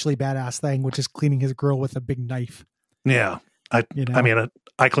cartoonishly badass thing, which is cleaning his grill with a big knife. Yeah. I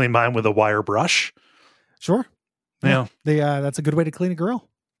clean mine with a wire brush. Sure. Yeah. That's a good way to clean a grill.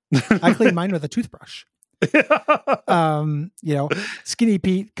 I clean mine with a toothbrush. Skinny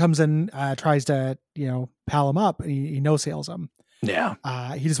Pete comes in, tries to, pal him up, and he no-sales him. Yeah.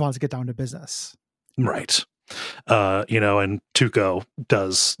 He just wants to get down to business. Right. And Tuco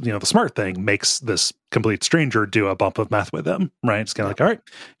does, the smart thing, makes this complete stranger do a bump of meth with him, right? It's kind of like, all right,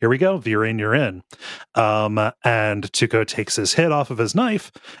 here we go. If you're in, you're in. And Tuco takes his hit off of his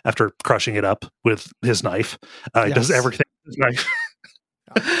knife after crushing it up with his knife. He does everything with his knife.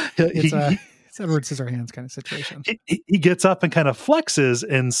 It's Edward Scissorhands kind of situation. He gets up and kind of flexes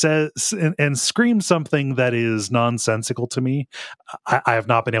and says and screams something that is nonsensical to me. I have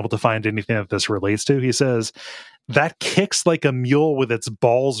not been able to find anything that this relates to. He says, "That kicks like a mule with its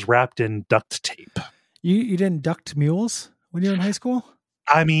balls wrapped in duct tape." You didn't duct mules when you were in high school?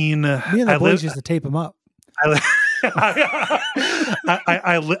 I mean, me and the boys used to tape them up.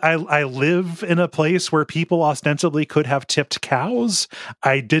 I live in a place where people ostensibly could have tipped cows.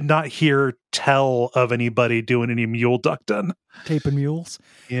 I did not hear tell of anybody doing any mule ducting. Taping mules.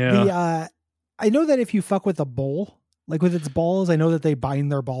 Yeah. I know that if you fuck with a bull, like with its balls, I know that they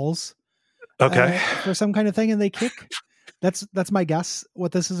bind their balls. Okay. For some kind of thing, and they kick. That's my guess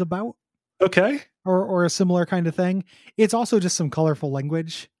what this is about. Okay. Or a similar kind of thing. It's also just some colorful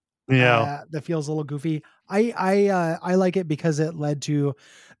language. Yeah. That feels a little goofy. I like it because it led to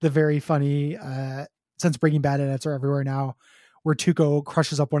the very funny, since Breaking Bad edits are everywhere now, where Tuco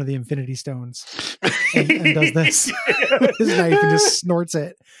crushes up one of the Infinity Stones and does this with his knife and just snorts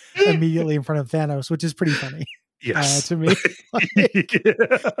it immediately in front of Thanos, which is pretty funny. Yes. To me,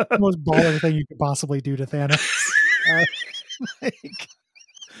 the most baller thing you could possibly do to Thanos.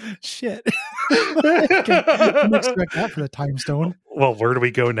 Shit. I didn't expect that for the time stone. Well, where do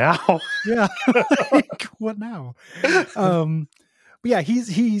we go now? Yeah. What now? But yeah, he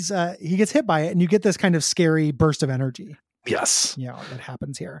gets hit by it, and you get this kind of scary burst of energy. Yes. That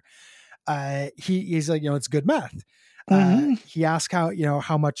happens here. He's like, it's good meth. He asks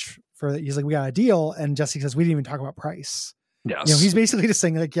how much for, he's like, we got a deal. And Jesse says, we didn't even talk about price. Yes. He's basically just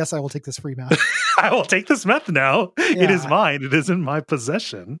saying like, yes, I will take this free meth. I will take this meth now. Yeah. It is mine. It is in my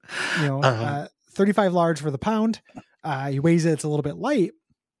possession. 35 large for the pound. He weighs it. It's a little bit light.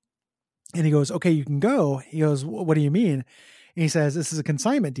 And he goes, okay, you can go. He goes, what do you mean? And he says, this is a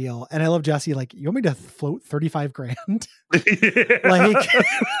consignment deal. And I love Jesse. Like, you want me to float 35 grand? Like, it's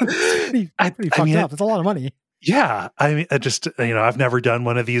pretty fucked up. It's a lot of money. Yeah. I mean, I've never done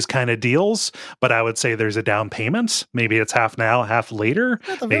one of these kind of deals, but I would say there's a down payment. Maybe it's half now, half later.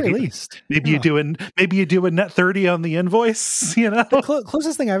 At the very least. Maybe you do a net 30 on the invoice, The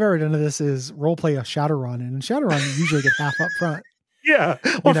closest thing I've ever done to this is role play a Shadowrun. And in Shadowrun, you usually get half up front. Yeah.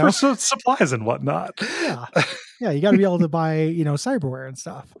 Well, for supplies and whatnot. Yeah. Yeah. You got to be able to buy, cyberware and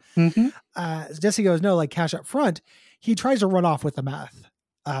stuff. Jesse goes, no, like cash up front. He tries to run off with the meth.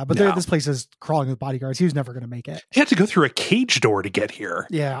 But this place is crawling with bodyguards. He was never going to make it. He had to go through a cage door to get here.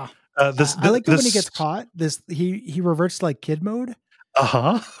 Yeah. I like when he gets caught. He reverts to like kid mode.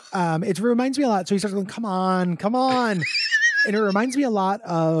 It reminds me a lot. So he starts going, come on. And it reminds me a lot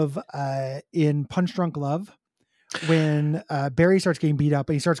of in Punch Drunk Love when Barry starts getting beat up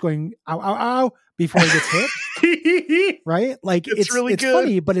and he starts going, ow, ow, ow, before he gets hit. Right? Like it's really it's good.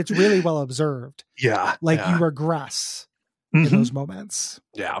 funny, but it's really well observed. Yeah. Like you regress in those moments.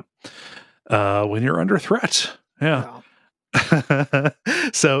 Yeah. When you're under threat. Yeah.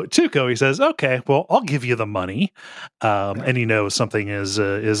 So Tuco, he says, okay, well, I'll give you the money. And he knows something is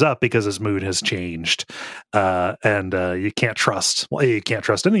up because his mood has changed. And you can't trust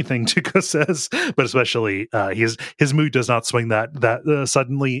anything Tuco says, but especially his mood does not swing that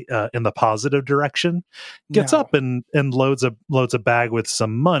suddenly in the positive direction. Gets up and loads a bag with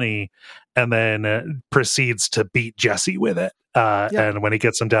some money and then proceeds to beat Jesse with it. And when he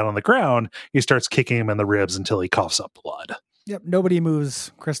gets him down on the ground, he starts kicking him in the ribs until he coughs up blood. Yep. Nobody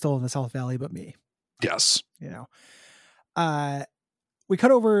moves Crystal in the South Valley but me. Yes. We cut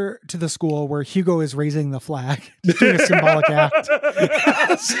over to the school where Hugo is raising the flag, doing a symbolic act.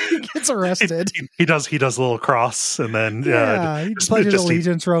 He gets arrested. He does a little cross and then he pledges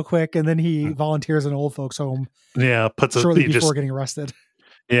allegiance real quick, and then he volunteers in an old folks home. Yeah, shortly before getting arrested.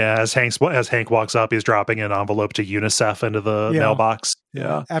 Yeah, as Hank walks up, he's dropping an envelope to UNICEF into the mailbox.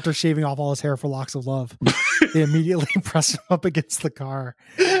 Yeah. After shaving off all his hair for locks of love, they immediately press him up against the car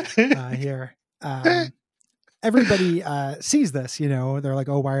here. Everybody sees this, they're like,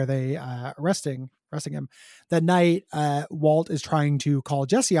 oh, why are they arresting him? That night, Walt is trying to call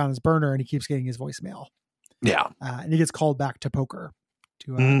Jesse on his burner and he keeps getting his voicemail. Yeah. And he gets called back to poker,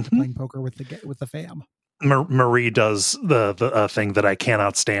 to playing poker with the fam. Marie does the thing that I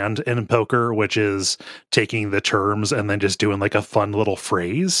cannot stand in poker, which is taking the terms and then just doing like a fun little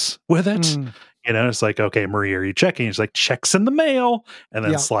phrase with it. It's like, okay, Marie, are you checking? She's like, checks in the mail, and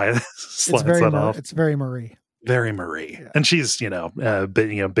then slides that off. It's very Marie. Very Marie. Yeah. And she's,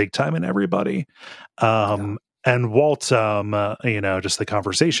 big time in everybody. And Walt, just the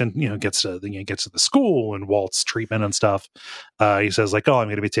conversation, gets to the school and Walt's treatment and stuff. He says like, oh, I'm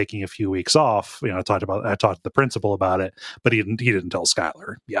going to be taking a few weeks off. I talked to the principal about it, but he didn't tell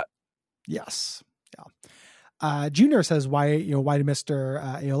Skylar yet. Yes. Yeah. Junior says, why did Mr.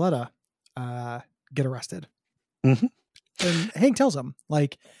 Aoletta get arrested? And Hank tells him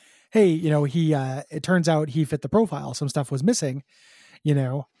like, hey, it turns out he fit the profile. Some stuff was missing.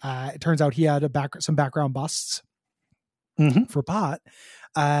 It turns out he had some background busts for pot.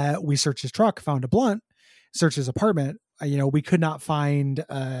 We searched his truck, found a blunt, searched his apartment. We could not find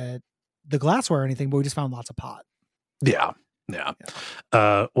the glassware or anything, but we just found lots of pot. Yeah.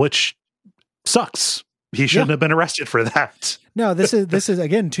 Which sucks. He shouldn't have been arrested for that. No, this is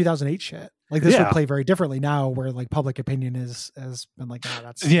again 2008 shit. Like this would play very differently now, where like public opinion has been like, oh,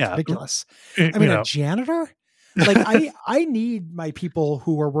 that's ridiculous. I mean, a janitor. Like I need my people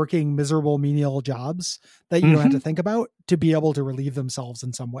who are working miserable menial jobs that you don't have to think about to be able to relieve themselves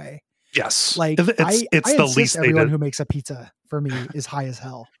in some way. Yes. Like it's the least everyone who makes a pizza for me is high as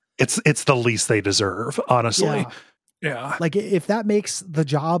hell. It's the least they deserve, honestly. Yeah. Like if that makes the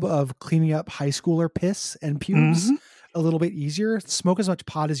job of cleaning up high schooler piss and pubes a little bit easier, smoke as much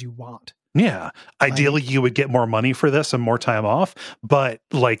pot as you want. Yeah. Ideally, you would get more money for this and more time off, but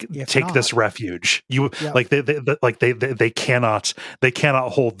like take this refuge. They cannot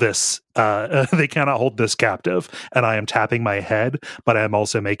hold this. They cannot hold this captive. And I am tapping my head, but I'm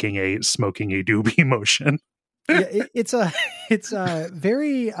also making smoking a doobie motion. It's a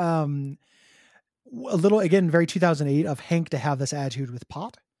very a little again very 2008 of Hank to have this attitude with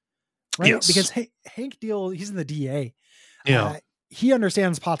pot, right? Yes. Because Hank he's in the DA. Yeah. He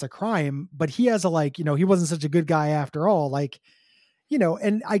understands pot's a crime, but he has he wasn't such a good guy after all.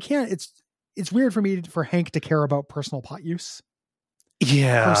 And I can't, it's weird for Hank to care about personal pot use.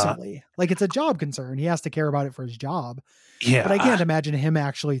 Yeah. Personally. Like it's a job concern. He has to care about it for his job. Yeah. But I can't imagine him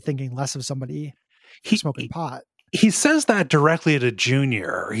actually thinking less of somebody smoking pot. He says that directly to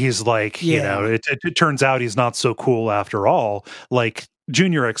Junior. He's like, it turns out he's not so cool after all. Like,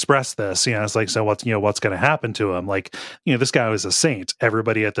 Junior expressed this, it's like, so what's going to happen to him? Like, this guy was a saint.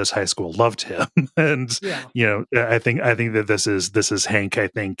 Everybody at this high school loved him. And, I think that this is Hank, I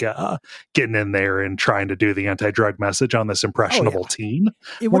think, getting in there and trying to do the anti-drug message on this impressionable teen.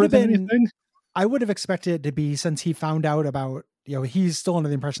 It would have been, I would have expected it to be, since he found out about, he's still under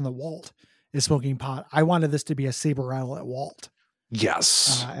the impression that Walt is smoking pot. I wanted this to be a saber rattle at Walt.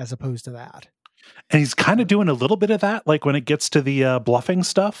 Yes. As opposed to that. And he's kind of doing a little bit of that, like when it gets to the bluffing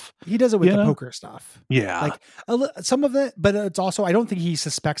stuff. He does it with the poker stuff. Yeah. Like some of it, but it's also, I don't think he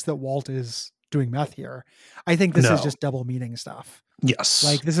suspects that Walt is doing meth here. I think this is just double meaning stuff. Yes.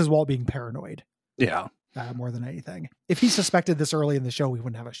 Like this is Walt being paranoid. Yeah. more than anything. If he suspected this early in the show, we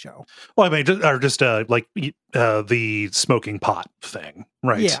wouldn't have a show. Well, I mean, like the smoking pot thing,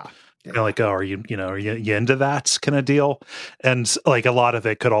 right? Yeah. Kind of like, oh, are you into that kind of deal? And like a lot of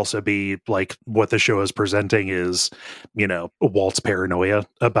it could also be like what the show is presenting is, Walt's paranoia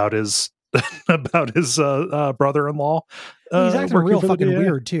about his brother-in-law. He's acting real fucking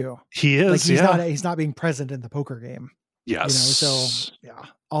weird too. He is. Like he's not being present in the poker game. Yes. So yeah,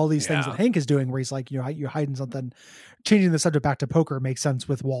 all these things that Hank is doing, where he's like, you're hiding something, changing the subject back to poker makes sense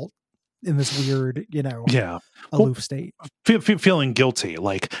with Walt in this weird, aloof state. Feeling guilty.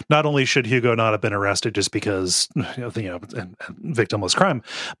 Like, not only should Hugo not have been arrested just because, victimless crime,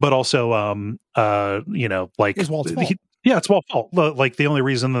 but also, like, it's Walt's fault. It's Walt's fault. Like, the only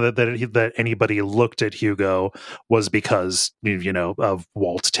reason that anybody looked at Hugo was because, of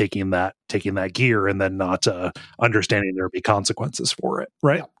Walt taking that gear and then not understanding there would be consequences for it.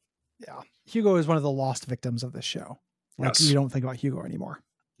 Right. Yeah. Hugo is one of the lost victims of this show. Like, you don't think about Hugo anymore.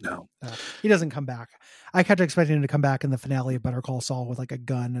 No, he doesn't come back. I kept expecting him to come back in the finale of Better Call Saul with like a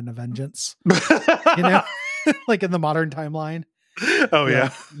gun and a vengeance, like in the modern timeline. Oh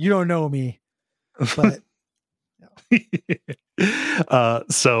yeah. You don't know me, but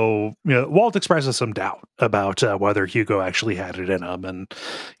so Walt expresses some doubt about whether Hugo actually had it in him, and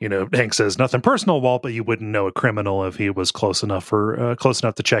Hank says nothing personal, Walt, but you wouldn't know a criminal if he was close enough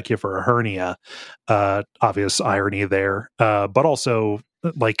to check you for a hernia. Obvious irony there, but also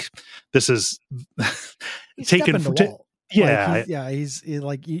like this is taken from he's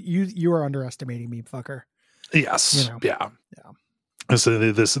like you are underestimating me, fucker. Yes, yeah.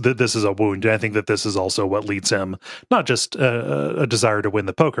 So this is a wound. And I think that this is also what leads him, not just a desire to win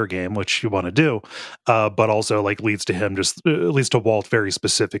the poker game, which you want to do, but also like leads to Walt very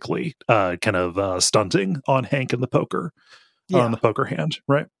specifically, kind of stunting on Hank in the poker, on the poker hand,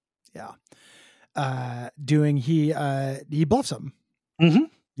 right? Yeah. He bluffs him. Mm-hmm.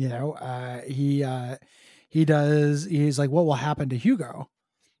 He's like, what will happen to Hugo?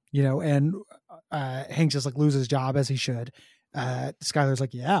 And Hank just like loses his job, as he should. Skylar's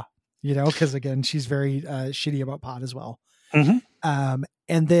like, because again, she's very shitty about pot as well. Mm-hmm.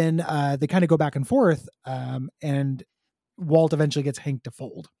 And then they kind of go back and forth, and Walt eventually gets Hank to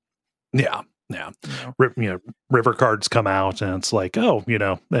fold. Yeah. River cards come out, and it's like,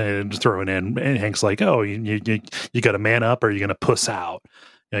 and throwing in, and Hank's like, oh, you got to man up, or you're going to puss out.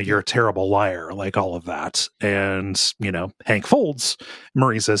 You're a terrible liar, like all of that. And, Hank folds.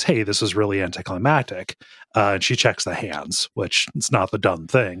 Marie says, hey, this is really anticlimactic. And she checks the hands, which is not the done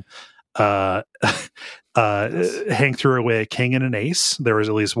thing. Hank threw away a king and an ace. There was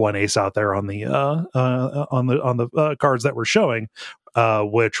at least one ace out there on the cards that were showing,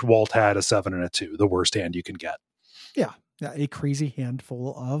 which Walt had a 7 and a 2, the worst hand you can get. Yeah. A crazy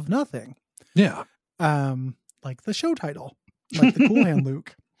handful of nothing. Yeah. Like the show title, like the Cool Hand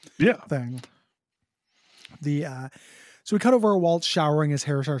Luke. Thing. So we cut over Walt showering. His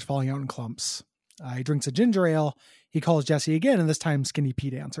hair starts falling out in clumps. He drinks a ginger ale. He calls Jesse again, and this time Skinny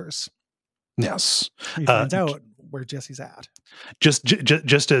Pete answers. Yes. He finds out where Jesse's at. Just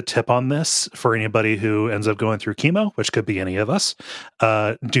a tip on this for anybody who ends up going through chemo, which could be any of us.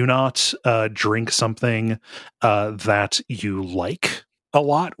 Do not drink something that you like a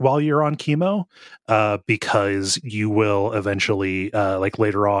lot while you're on chemo, because you will eventually, like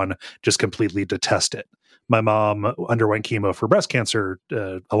later on, just completely detest it. My mom underwent chemo for breast cancer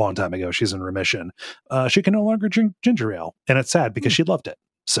a long time ago. She's in remission. She can no longer drink ginger ale, and it's sad because she loved it.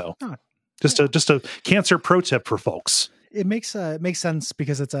 So, just a cancer pro tip for folks. It makes sense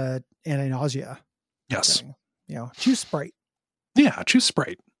because it's a anti-nausea. Yes, thing. Choose Sprite. Yeah, choose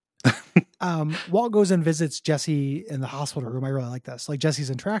Sprite. Walt goes and visits Jesse in the hospital room. I really like this. Like Jesse's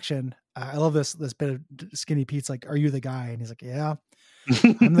interaction. I love this bit of Skinny Pete's like, are you the guy? And he's like, yeah,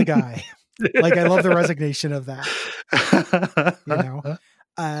 I'm the guy. Like, I love the resignation of that.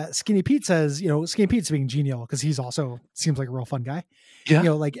 Skinny Pete says, Skinny Pete's being genial because he's also seems like a real fun guy. Yeah.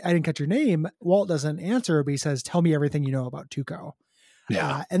 Like, I didn't catch your name. Walt doesn't answer, but he says, tell me everything you know about Tuco.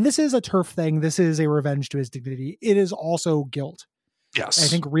 Yeah. And this is a turf thing. This is a revenge to his dignity. It is also guilt. Yes. I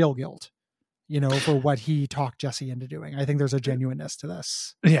think real guilt, for what he talked Jesse into doing. I think there's a genuineness to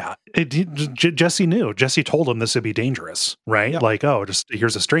this. Yeah. Jesse knew. Jesse told him this would be dangerous, right? Yep. Like, oh, just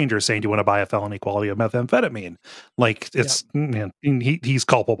here's a stranger saying, do you want to buy a felony quality of methamphetamine? Like, it's, he's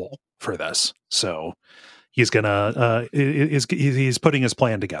culpable for this. So he's gonna, he's putting his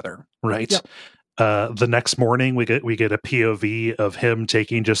plan together, right? Yep. The next morning we get a POV of him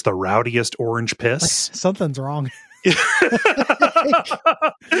taking just the rowdiest orange piss. Like, something's wrong.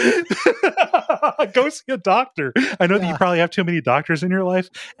 Go see a doctor. I know that you Yeah. probably have too many doctors in your life,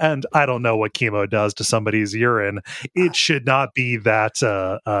 and I don't know what chemo does to somebody's urine. It should not be that.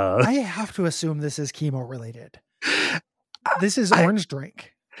 I have to assume this is chemo related. This is orange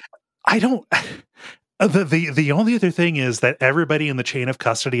drink. I don't. The only other thing is that everybody in the chain of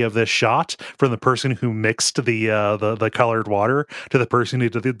custody of this shot, from the person who mixed the colored water to the person who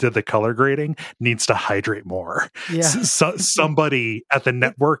did the color grading, needs to hydrate more. Yeah. So somebody at the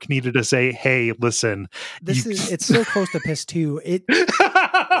network needed to say, "Hey, listen, it's so close to piss too. It's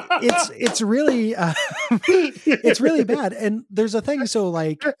really it's really bad." And there's a thing. So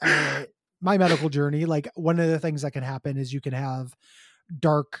like my medical journey, like one of the things that can happen is you can have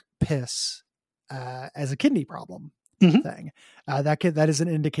dark piss. As a kidney problem thing, that is an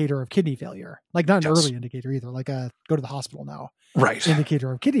indicator of kidney failure. Like not an early indicator either. Like go to the hospital now. Right.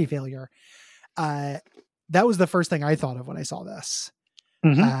 Indicator of kidney failure. That was the first thing I thought of when I saw this.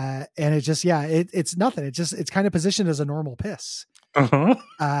 And it just it's nothing. It's kind of positioned as a normal piss.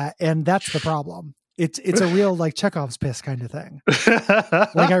 And that's the problem. It's a real like Chekhov's piss kind of thing.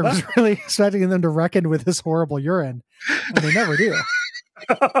 Like I was really expecting them to reckon with this horrible urine, and they never do.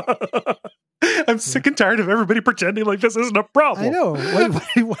 I'm sick and tired of everybody pretending like this isn't a problem. I know.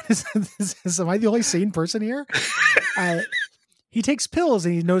 What is this? Am I the only sane person here? He takes pills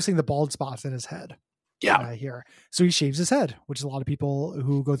and he's noticing the bald spots in his head. Yeah. Here. So he shaves his head, which a lot of people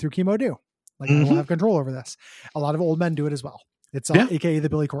who go through chemo do. Like I don't have control over this. A lot of old men do it as well. It's AKA the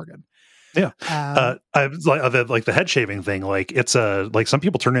Billy Corgan. Yeah. I like the head shaving thing. Like it's like some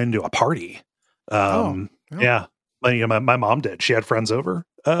people turn it into a party. Yeah. My mom did. She had friends over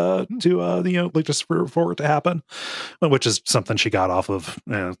to like just for it to happen, which is something she got off of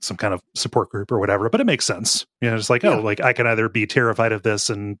some kind of support group or whatever. But it makes sense, just like like I can either be terrified of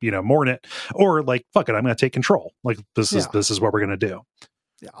this and mourn it, or like fuck it, I'm going to take control. Like this is what we're going to do.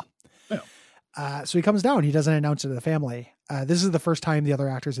 So he comes down. He doesn't announce it to the family. This is the first time the other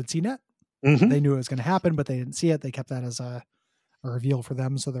actors had seen it. They knew it was going to happen, but they didn't see it. They kept that as a reveal for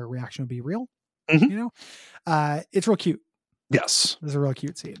them, so their reaction would be real. It's real cute. Yes, it's a real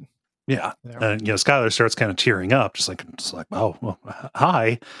cute scene. Yeah, and Skylar starts kind of tearing up, just like oh well,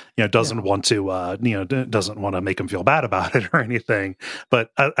 hi. Doesn't want to doesn't want to make him feel bad about it or anything.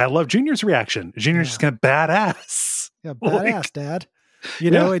 But I love Junior's reaction. Junior's just kind of badass. Yeah, badass, like, Dad.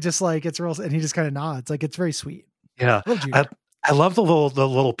 It just like it's real, and he just kind of nods. Like it's very sweet. Yeah, I love the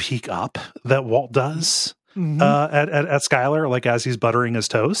little peek up that Walt does. At Skylar, like as he's buttering his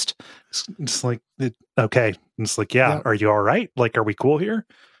toast, it's like okay, it's like are you all right? Like, are we cool here?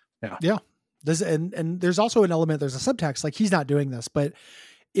 Yeah. This and there's also an element. There's a subtext. Like he's not doing this, but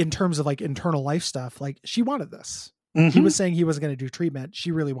in terms of like internal life stuff, like she wanted this. He was saying he wasn't going to do treatment.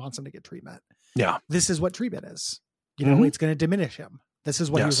 She really wants him to get treatment. Yeah, this is what treatment is. It's going to diminish him. This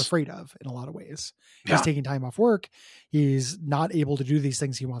is what he was afraid of in a lot of ways. He's taking time off work. He's not able to do these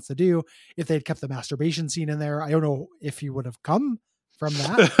things he wants to do. If they'd kept the masturbation scene in there, I don't know if he would have come from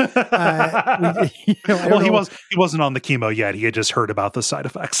that. He wasn't on the chemo yet. He had just heard about the side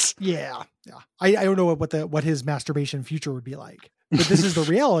effects. Yeah. I don't know what his masturbation future would be like, but this is the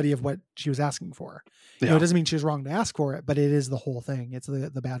reality of what she was asking for. It doesn't mean she was wrong to ask for it, but it is the whole thing. It's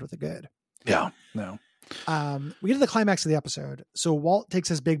the bad with the good. Yeah. No. We get to the climax of the episode. So Walt takes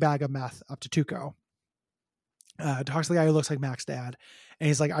his big bag of meth up to Tuco. Talks to the guy who looks like Mac's dad. And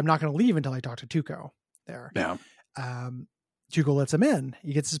he's like, I'm not going to leave until I talk to Tuco there. Yeah. Tuco lets him in.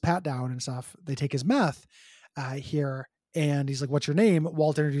 He gets his pat down and stuff. They take his meth here. And he's like, what's your name?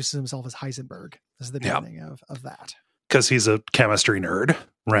 Walt introduces himself as Heisenberg. This is the beginning of that. Because he's a chemistry nerd,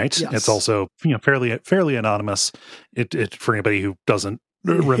 right? Yes. It's also fairly anonymous. It for anybody who doesn't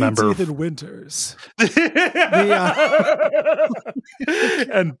remember Ethan Winters.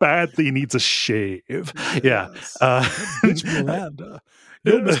 And badly needs a shave. Yes. Bitch Miranda.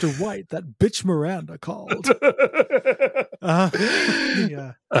 No, Mr. White, that bitch Miranda called.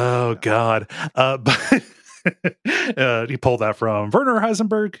 Oh God. But he pulled that from Werner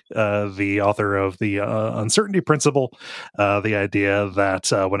Heisenberg, the author of the uncertainty principle, the idea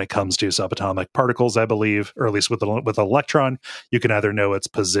that when it comes to subatomic particles, I believe, or at least with an electron, you can either know its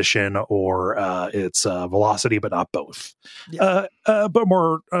position or its velocity, but not both. But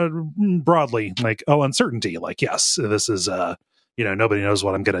more broadly, like uncertainty, like yes, this is nobody knows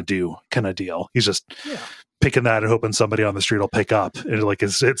what I'm going to do kind of deal. He's just picking that and hoping somebody on the street will pick up, and like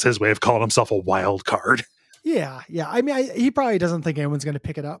it's his way of calling himself a wild card. Yeah. I mean, he probably doesn't think anyone's going to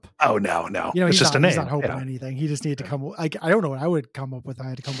pick it up. Oh no. It's just a name. He's not hoping anything. He just needed to come. Like, I don't know what I would come up with. I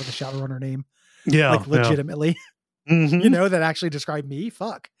had to come up with a Shadowrunner name. Yeah, like legitimately. That actually described me.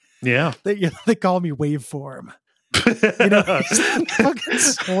 Fuck. Yeah. They call me Waveform. You know,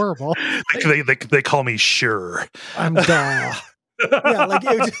 it's horrible. They call me Sure. I'm duh. Yeah, like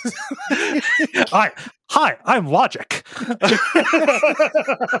it just Hi, I'm Logic.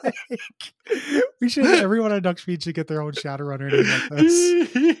 We should, everyone on Duck Feed should get their own Shadowrunner name like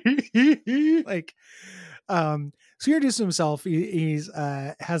this. Like, so he introduces himself. He's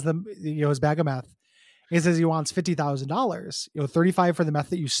has them, you know, his bag of meth. He says he wants $50,000, you know, 35 for the meth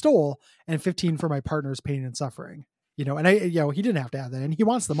that you stole and 15 for my partner's pain and suffering, you know, and he didn't have to add that in. He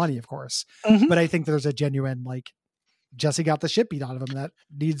wants the money, of course, but I think there's a genuine, like, Jesse got the shit beat out of him. That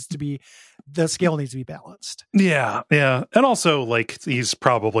needs to be, the scale needs to be balanced. Yeah. And also, like, he's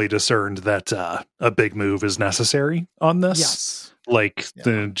probably discerned that a big move is necessary on this. Yes. Like,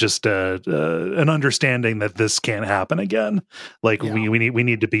 just an understanding that this can't happen again. Like, we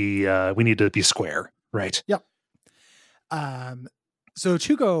need to be square. Right. Yep. So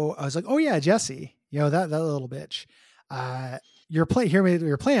Tuco, I was like, oh yeah, Jesse, you know, that little bitch. Your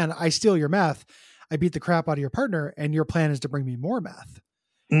plan. I steal your meth. I beat the crap out of your partner, and your plan is to bring me more meth.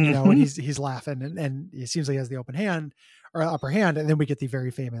 You know, and he's laughing, and it seems like he has the upper hand, and then we get the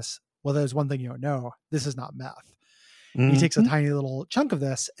very famous, well, there's one thing you don't know. This is not meth. He takes a tiny little chunk of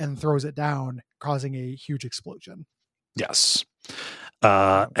this and throws it down, causing a huge explosion. Yes.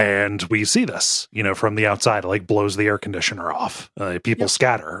 And we see this, you know, from the outside, it like blows the air conditioner off. People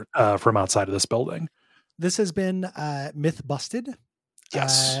scatter from outside of this building. This has been myth busted.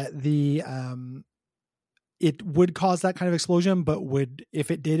 Yes. It would cause that kind of explosion, but if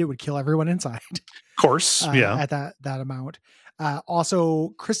it did, it would kill everyone inside. Of course. At that amount. Also,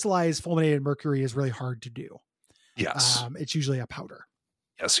 crystallized fulminated mercury is really hard to do. Yes. It's usually a powder.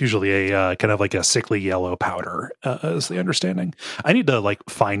 Yes, usually a kind of like a sickly yellow powder is the understanding. I need to like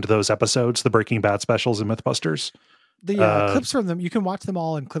find those episodes, the Breaking Bad specials and Mythbusters. The clips from them, you can watch them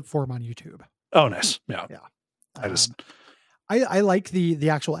all in clip form on YouTube. Oh, nice. Yeah. I like the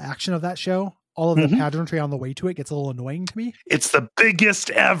actual action of that show. All of the pageantry on the way to it gets a little annoying to me. It's the biggest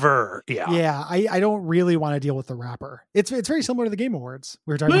ever. Yeah. Yeah. I don't really want to deal with the rapper. It's very similar to the Game Awards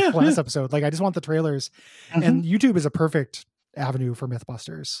we were talking about last episode. Like, I just want the trailers, and YouTube is a perfect avenue for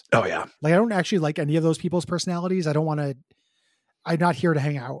Mythbusters. Oh yeah. Like, I don't actually like any of those people's personalities. I'm not here to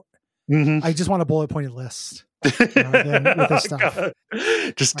hang out. I just want a bullet pointed list. With this stuff.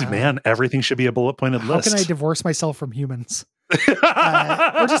 Just man, everything should be a bullet pointed list. How can I divorce myself from humans?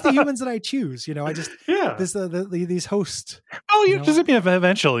 Or just the humans that I choose, you know, I just, these hosts. Oh, you just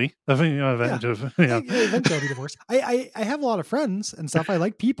eventually. Eventually I'll be divorced. I have a lot of friends and stuff. I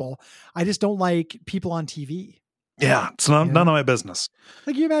like people. I just don't like people on TV. Yeah, it's none of my business.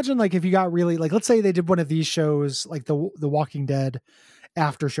 Like, you imagine, like, if you got really, like, let's say they did one of these shows, like the Walking Dead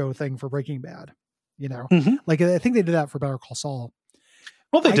after show thing for Breaking Bad, you know, like, I think they did that for Better Call Saul.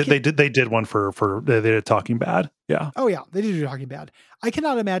 Well, they did one for they did Talking Bad. Yeah. Oh yeah, they did do Talking Bad. I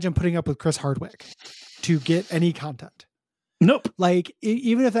cannot imagine putting up with Chris Hardwick to get any content. Nope. Like,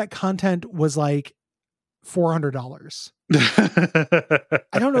 even if that content was like $400.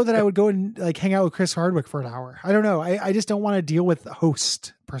 I don't know that I would go and like hang out with Chris Hardwick for an hour. I don't know. I just don't want to deal with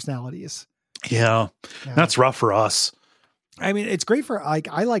host personalities. Yeah. That's rough for us. I mean, it's great for, like,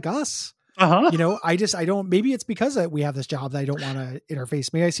 I like us. You know, I don't, maybe it's because we have this job that I don't want to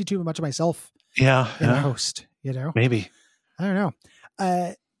interface. Maybe I see too much of myself in a host, you know? Maybe. I don't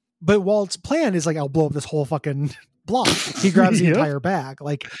know. But Walt's plan is like, I'll blow up this whole fucking block. He grabs the entire bag.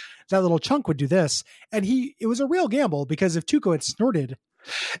 Like, that little chunk would do this. And it was a real gamble, because if Tuco had snorted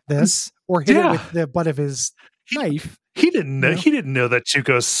this or hit it with the butt of his knife. He didn't know. You know? He didn't know that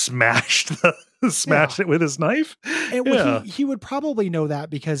Tuco smashed it with his knife. And he would probably know that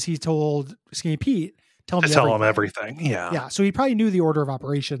because he told Skinny Pete, tell him everything. Yeah. Yeah. So he probably knew the order of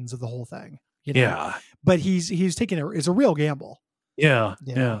operations of the whole thing. You know? Yeah. But he's taking it's a real gamble. Yeah.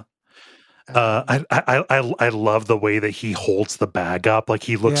 Yeah. I love the way that he holds the bag up. Like,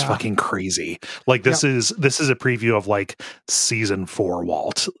 he looks fucking crazy. Like, this is a preview of like season 4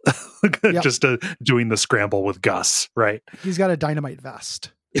 Walt, just doing the scramble with Gus. Right. He's got a dynamite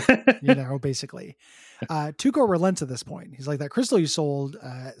vest, you know, basically. Tuco relents at this point. He's like, that crystal you sold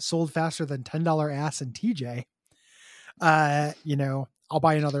faster than $10 ass and TJ. You know, I'll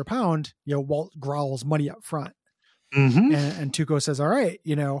buy another pound. You know, Walt growls money up front. And Tuco says, all right,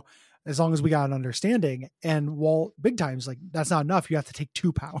 you know, as long as we got an understanding. And Walt, big time's like, that's not enough. You have to take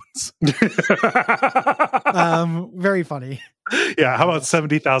 2 pounds. Very funny. Yeah. How about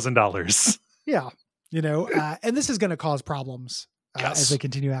 $70,000? Yeah. You know, and this is going to cause problems as they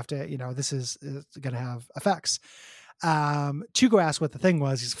continue after, you know, this is going to have effects. Tuco asked what the thing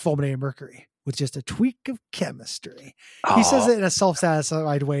was. He's fulminated mercury. with just a tweak of chemistry. He says it in a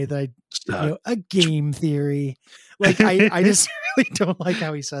self-satisfied way that a game theory. Like I just really don't like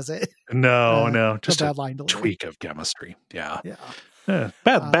how he says it. No, just a bad a line delivery. tweak of chemistry. Yeah.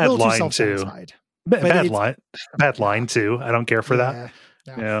 Bad line too. Bad line too. I don't care for that.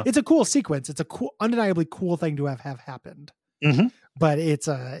 Yeah. It's a cool sequence. It's a undeniably cool thing to have happened. Mm-hmm. But it's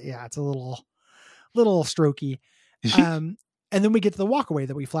a little strokey. And then we get to the walkaway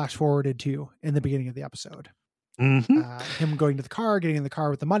that we flash forwarded to in the beginning of the episode. Mm-hmm. Him going to the car, getting in the car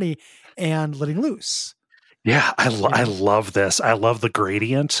with the money, and letting loose. Yeah, I love this. I love the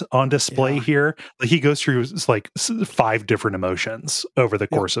gradient on display here. Like he goes through like 5 different emotions over the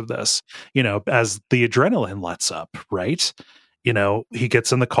course of this. As the adrenaline lets up, right? He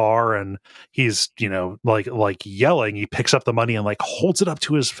gets in the car and he's, like yelling. He picks up the money and like holds it up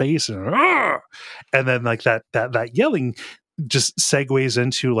to his face and then like that yelling just segues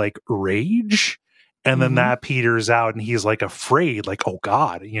into like rage. And then that peters out and he's like afraid, like, oh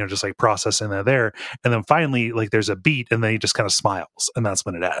God, just like processing that there. And then finally, like there's a beat and then he just kind of smiles and that's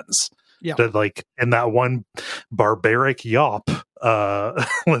when it ends. Yeah. That like in that one barbaric yawp,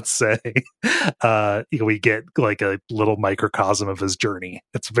 let's say, we get like a little microcosm of his journey.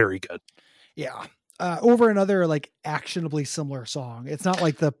 It's very good. Yeah. Over another like actionably similar song. It's not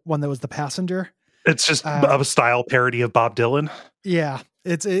like the one that was The Passenger. It's just a style parody of Bob Dylan. Yeah.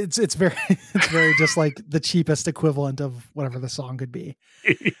 It's very it's very just like the cheapest equivalent of whatever the song could be.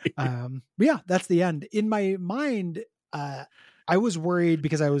 But yeah, that's the end. In my mind, I was worried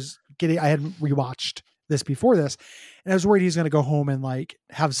because I had rewatched this before this, and I was worried he's going to go home and like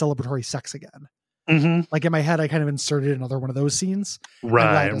have celebratory sex again. Mm-hmm. Like in my head, I kind of inserted another one of those scenes.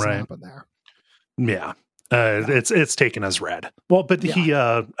 Right. Happen there. Yeah. It's taken as read. Well, but he,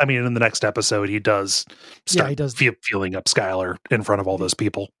 in the next episode, he does start feeling up Skylar in front of all those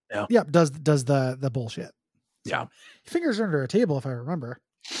people. Yeah. Yeah. Does the bullshit. Yeah. He fingers her under a table, if I remember.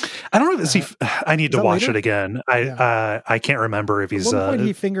 I don't know if I need to watch it again. I can't remember if he's. At one point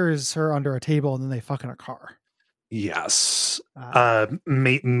he fingers her under a table and then they fuck in a car. Yes.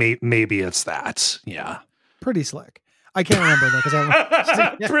 Maybe it's that. Yeah. Pretty slick. I can't remember though because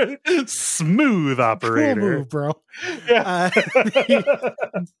I'm smooth operator. Cool move, bro. Yeah.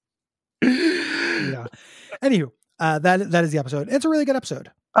 Yeah. Anywho, that is the episode. It's a really good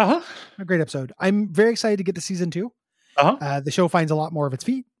episode. A great episode. I'm very excited to get to season 2. The show finds a lot more of its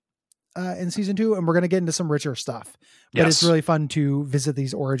feet in season 2, and we're going to get into some richer stuff. But it's really fun to visit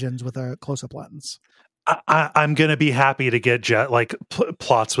these origins with a close-up lens. I'm going to be happy to get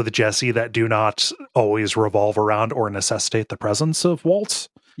plots with Jesse that do not always revolve around or necessitate the presence of Walt.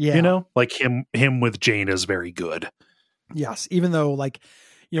 Yeah. Like him with Jane is very good. Yes. Even though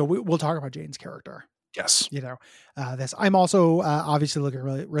we'll talk about Jane's character. Yes. This, I'm also obviously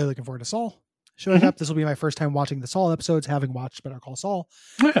really looking forward to Saul showing up. This will be my first time watching the Saul episodes, having watched Better Call Saul,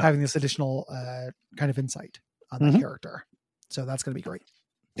 having this additional kind of insight on that character. So that's going to be great.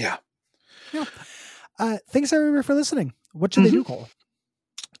 Yeah. Yeah. Thanks everybody for listening. What should they do, Cole?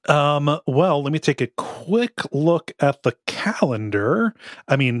 Well, let me take a quick look at the calendar.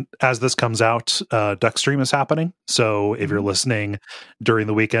 I mean, as this comes out, Duckstream is happening. So if you're listening during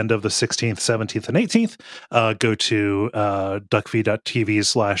the weekend of the 16th, 17th, and 18th, go to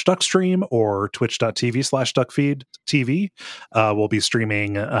duckfeed.tv/Duckstream or twitch.tv/DuckFeedTV. We'll be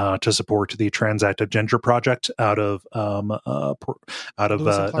streaming to support the Transactive Ginger Project out of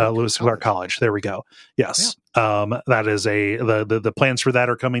Lewis and Clark College. There we go. Yes. Yeah. That is the plans for that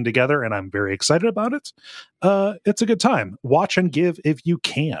are coming together and I'm very excited about it. It's a good time. Watch and give if you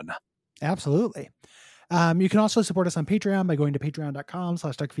can. Absolutely. You can also support us on Patreon by going to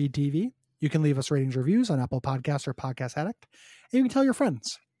patreon.com/DuckFeedTV. You can leave us ratings, reviews on Apple Podcasts or Podcast Addict, and you can tell your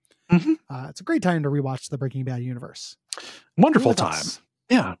friends. It's a great time to rewatch the Breaking Bad universe. Wonderful time.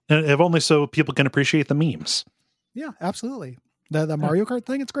 Yeah. If only so people can appreciate the memes. Yeah, absolutely. The Mario Kart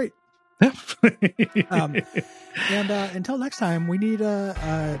thing, it's great. And until next time, we need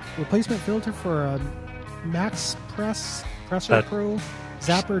a replacement filter for a Max Presser Pro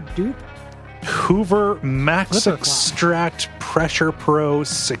Zapper Dupe. Hoover Max Extract Pressure Pro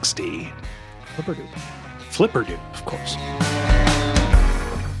 60. Flipper Dupe, of course.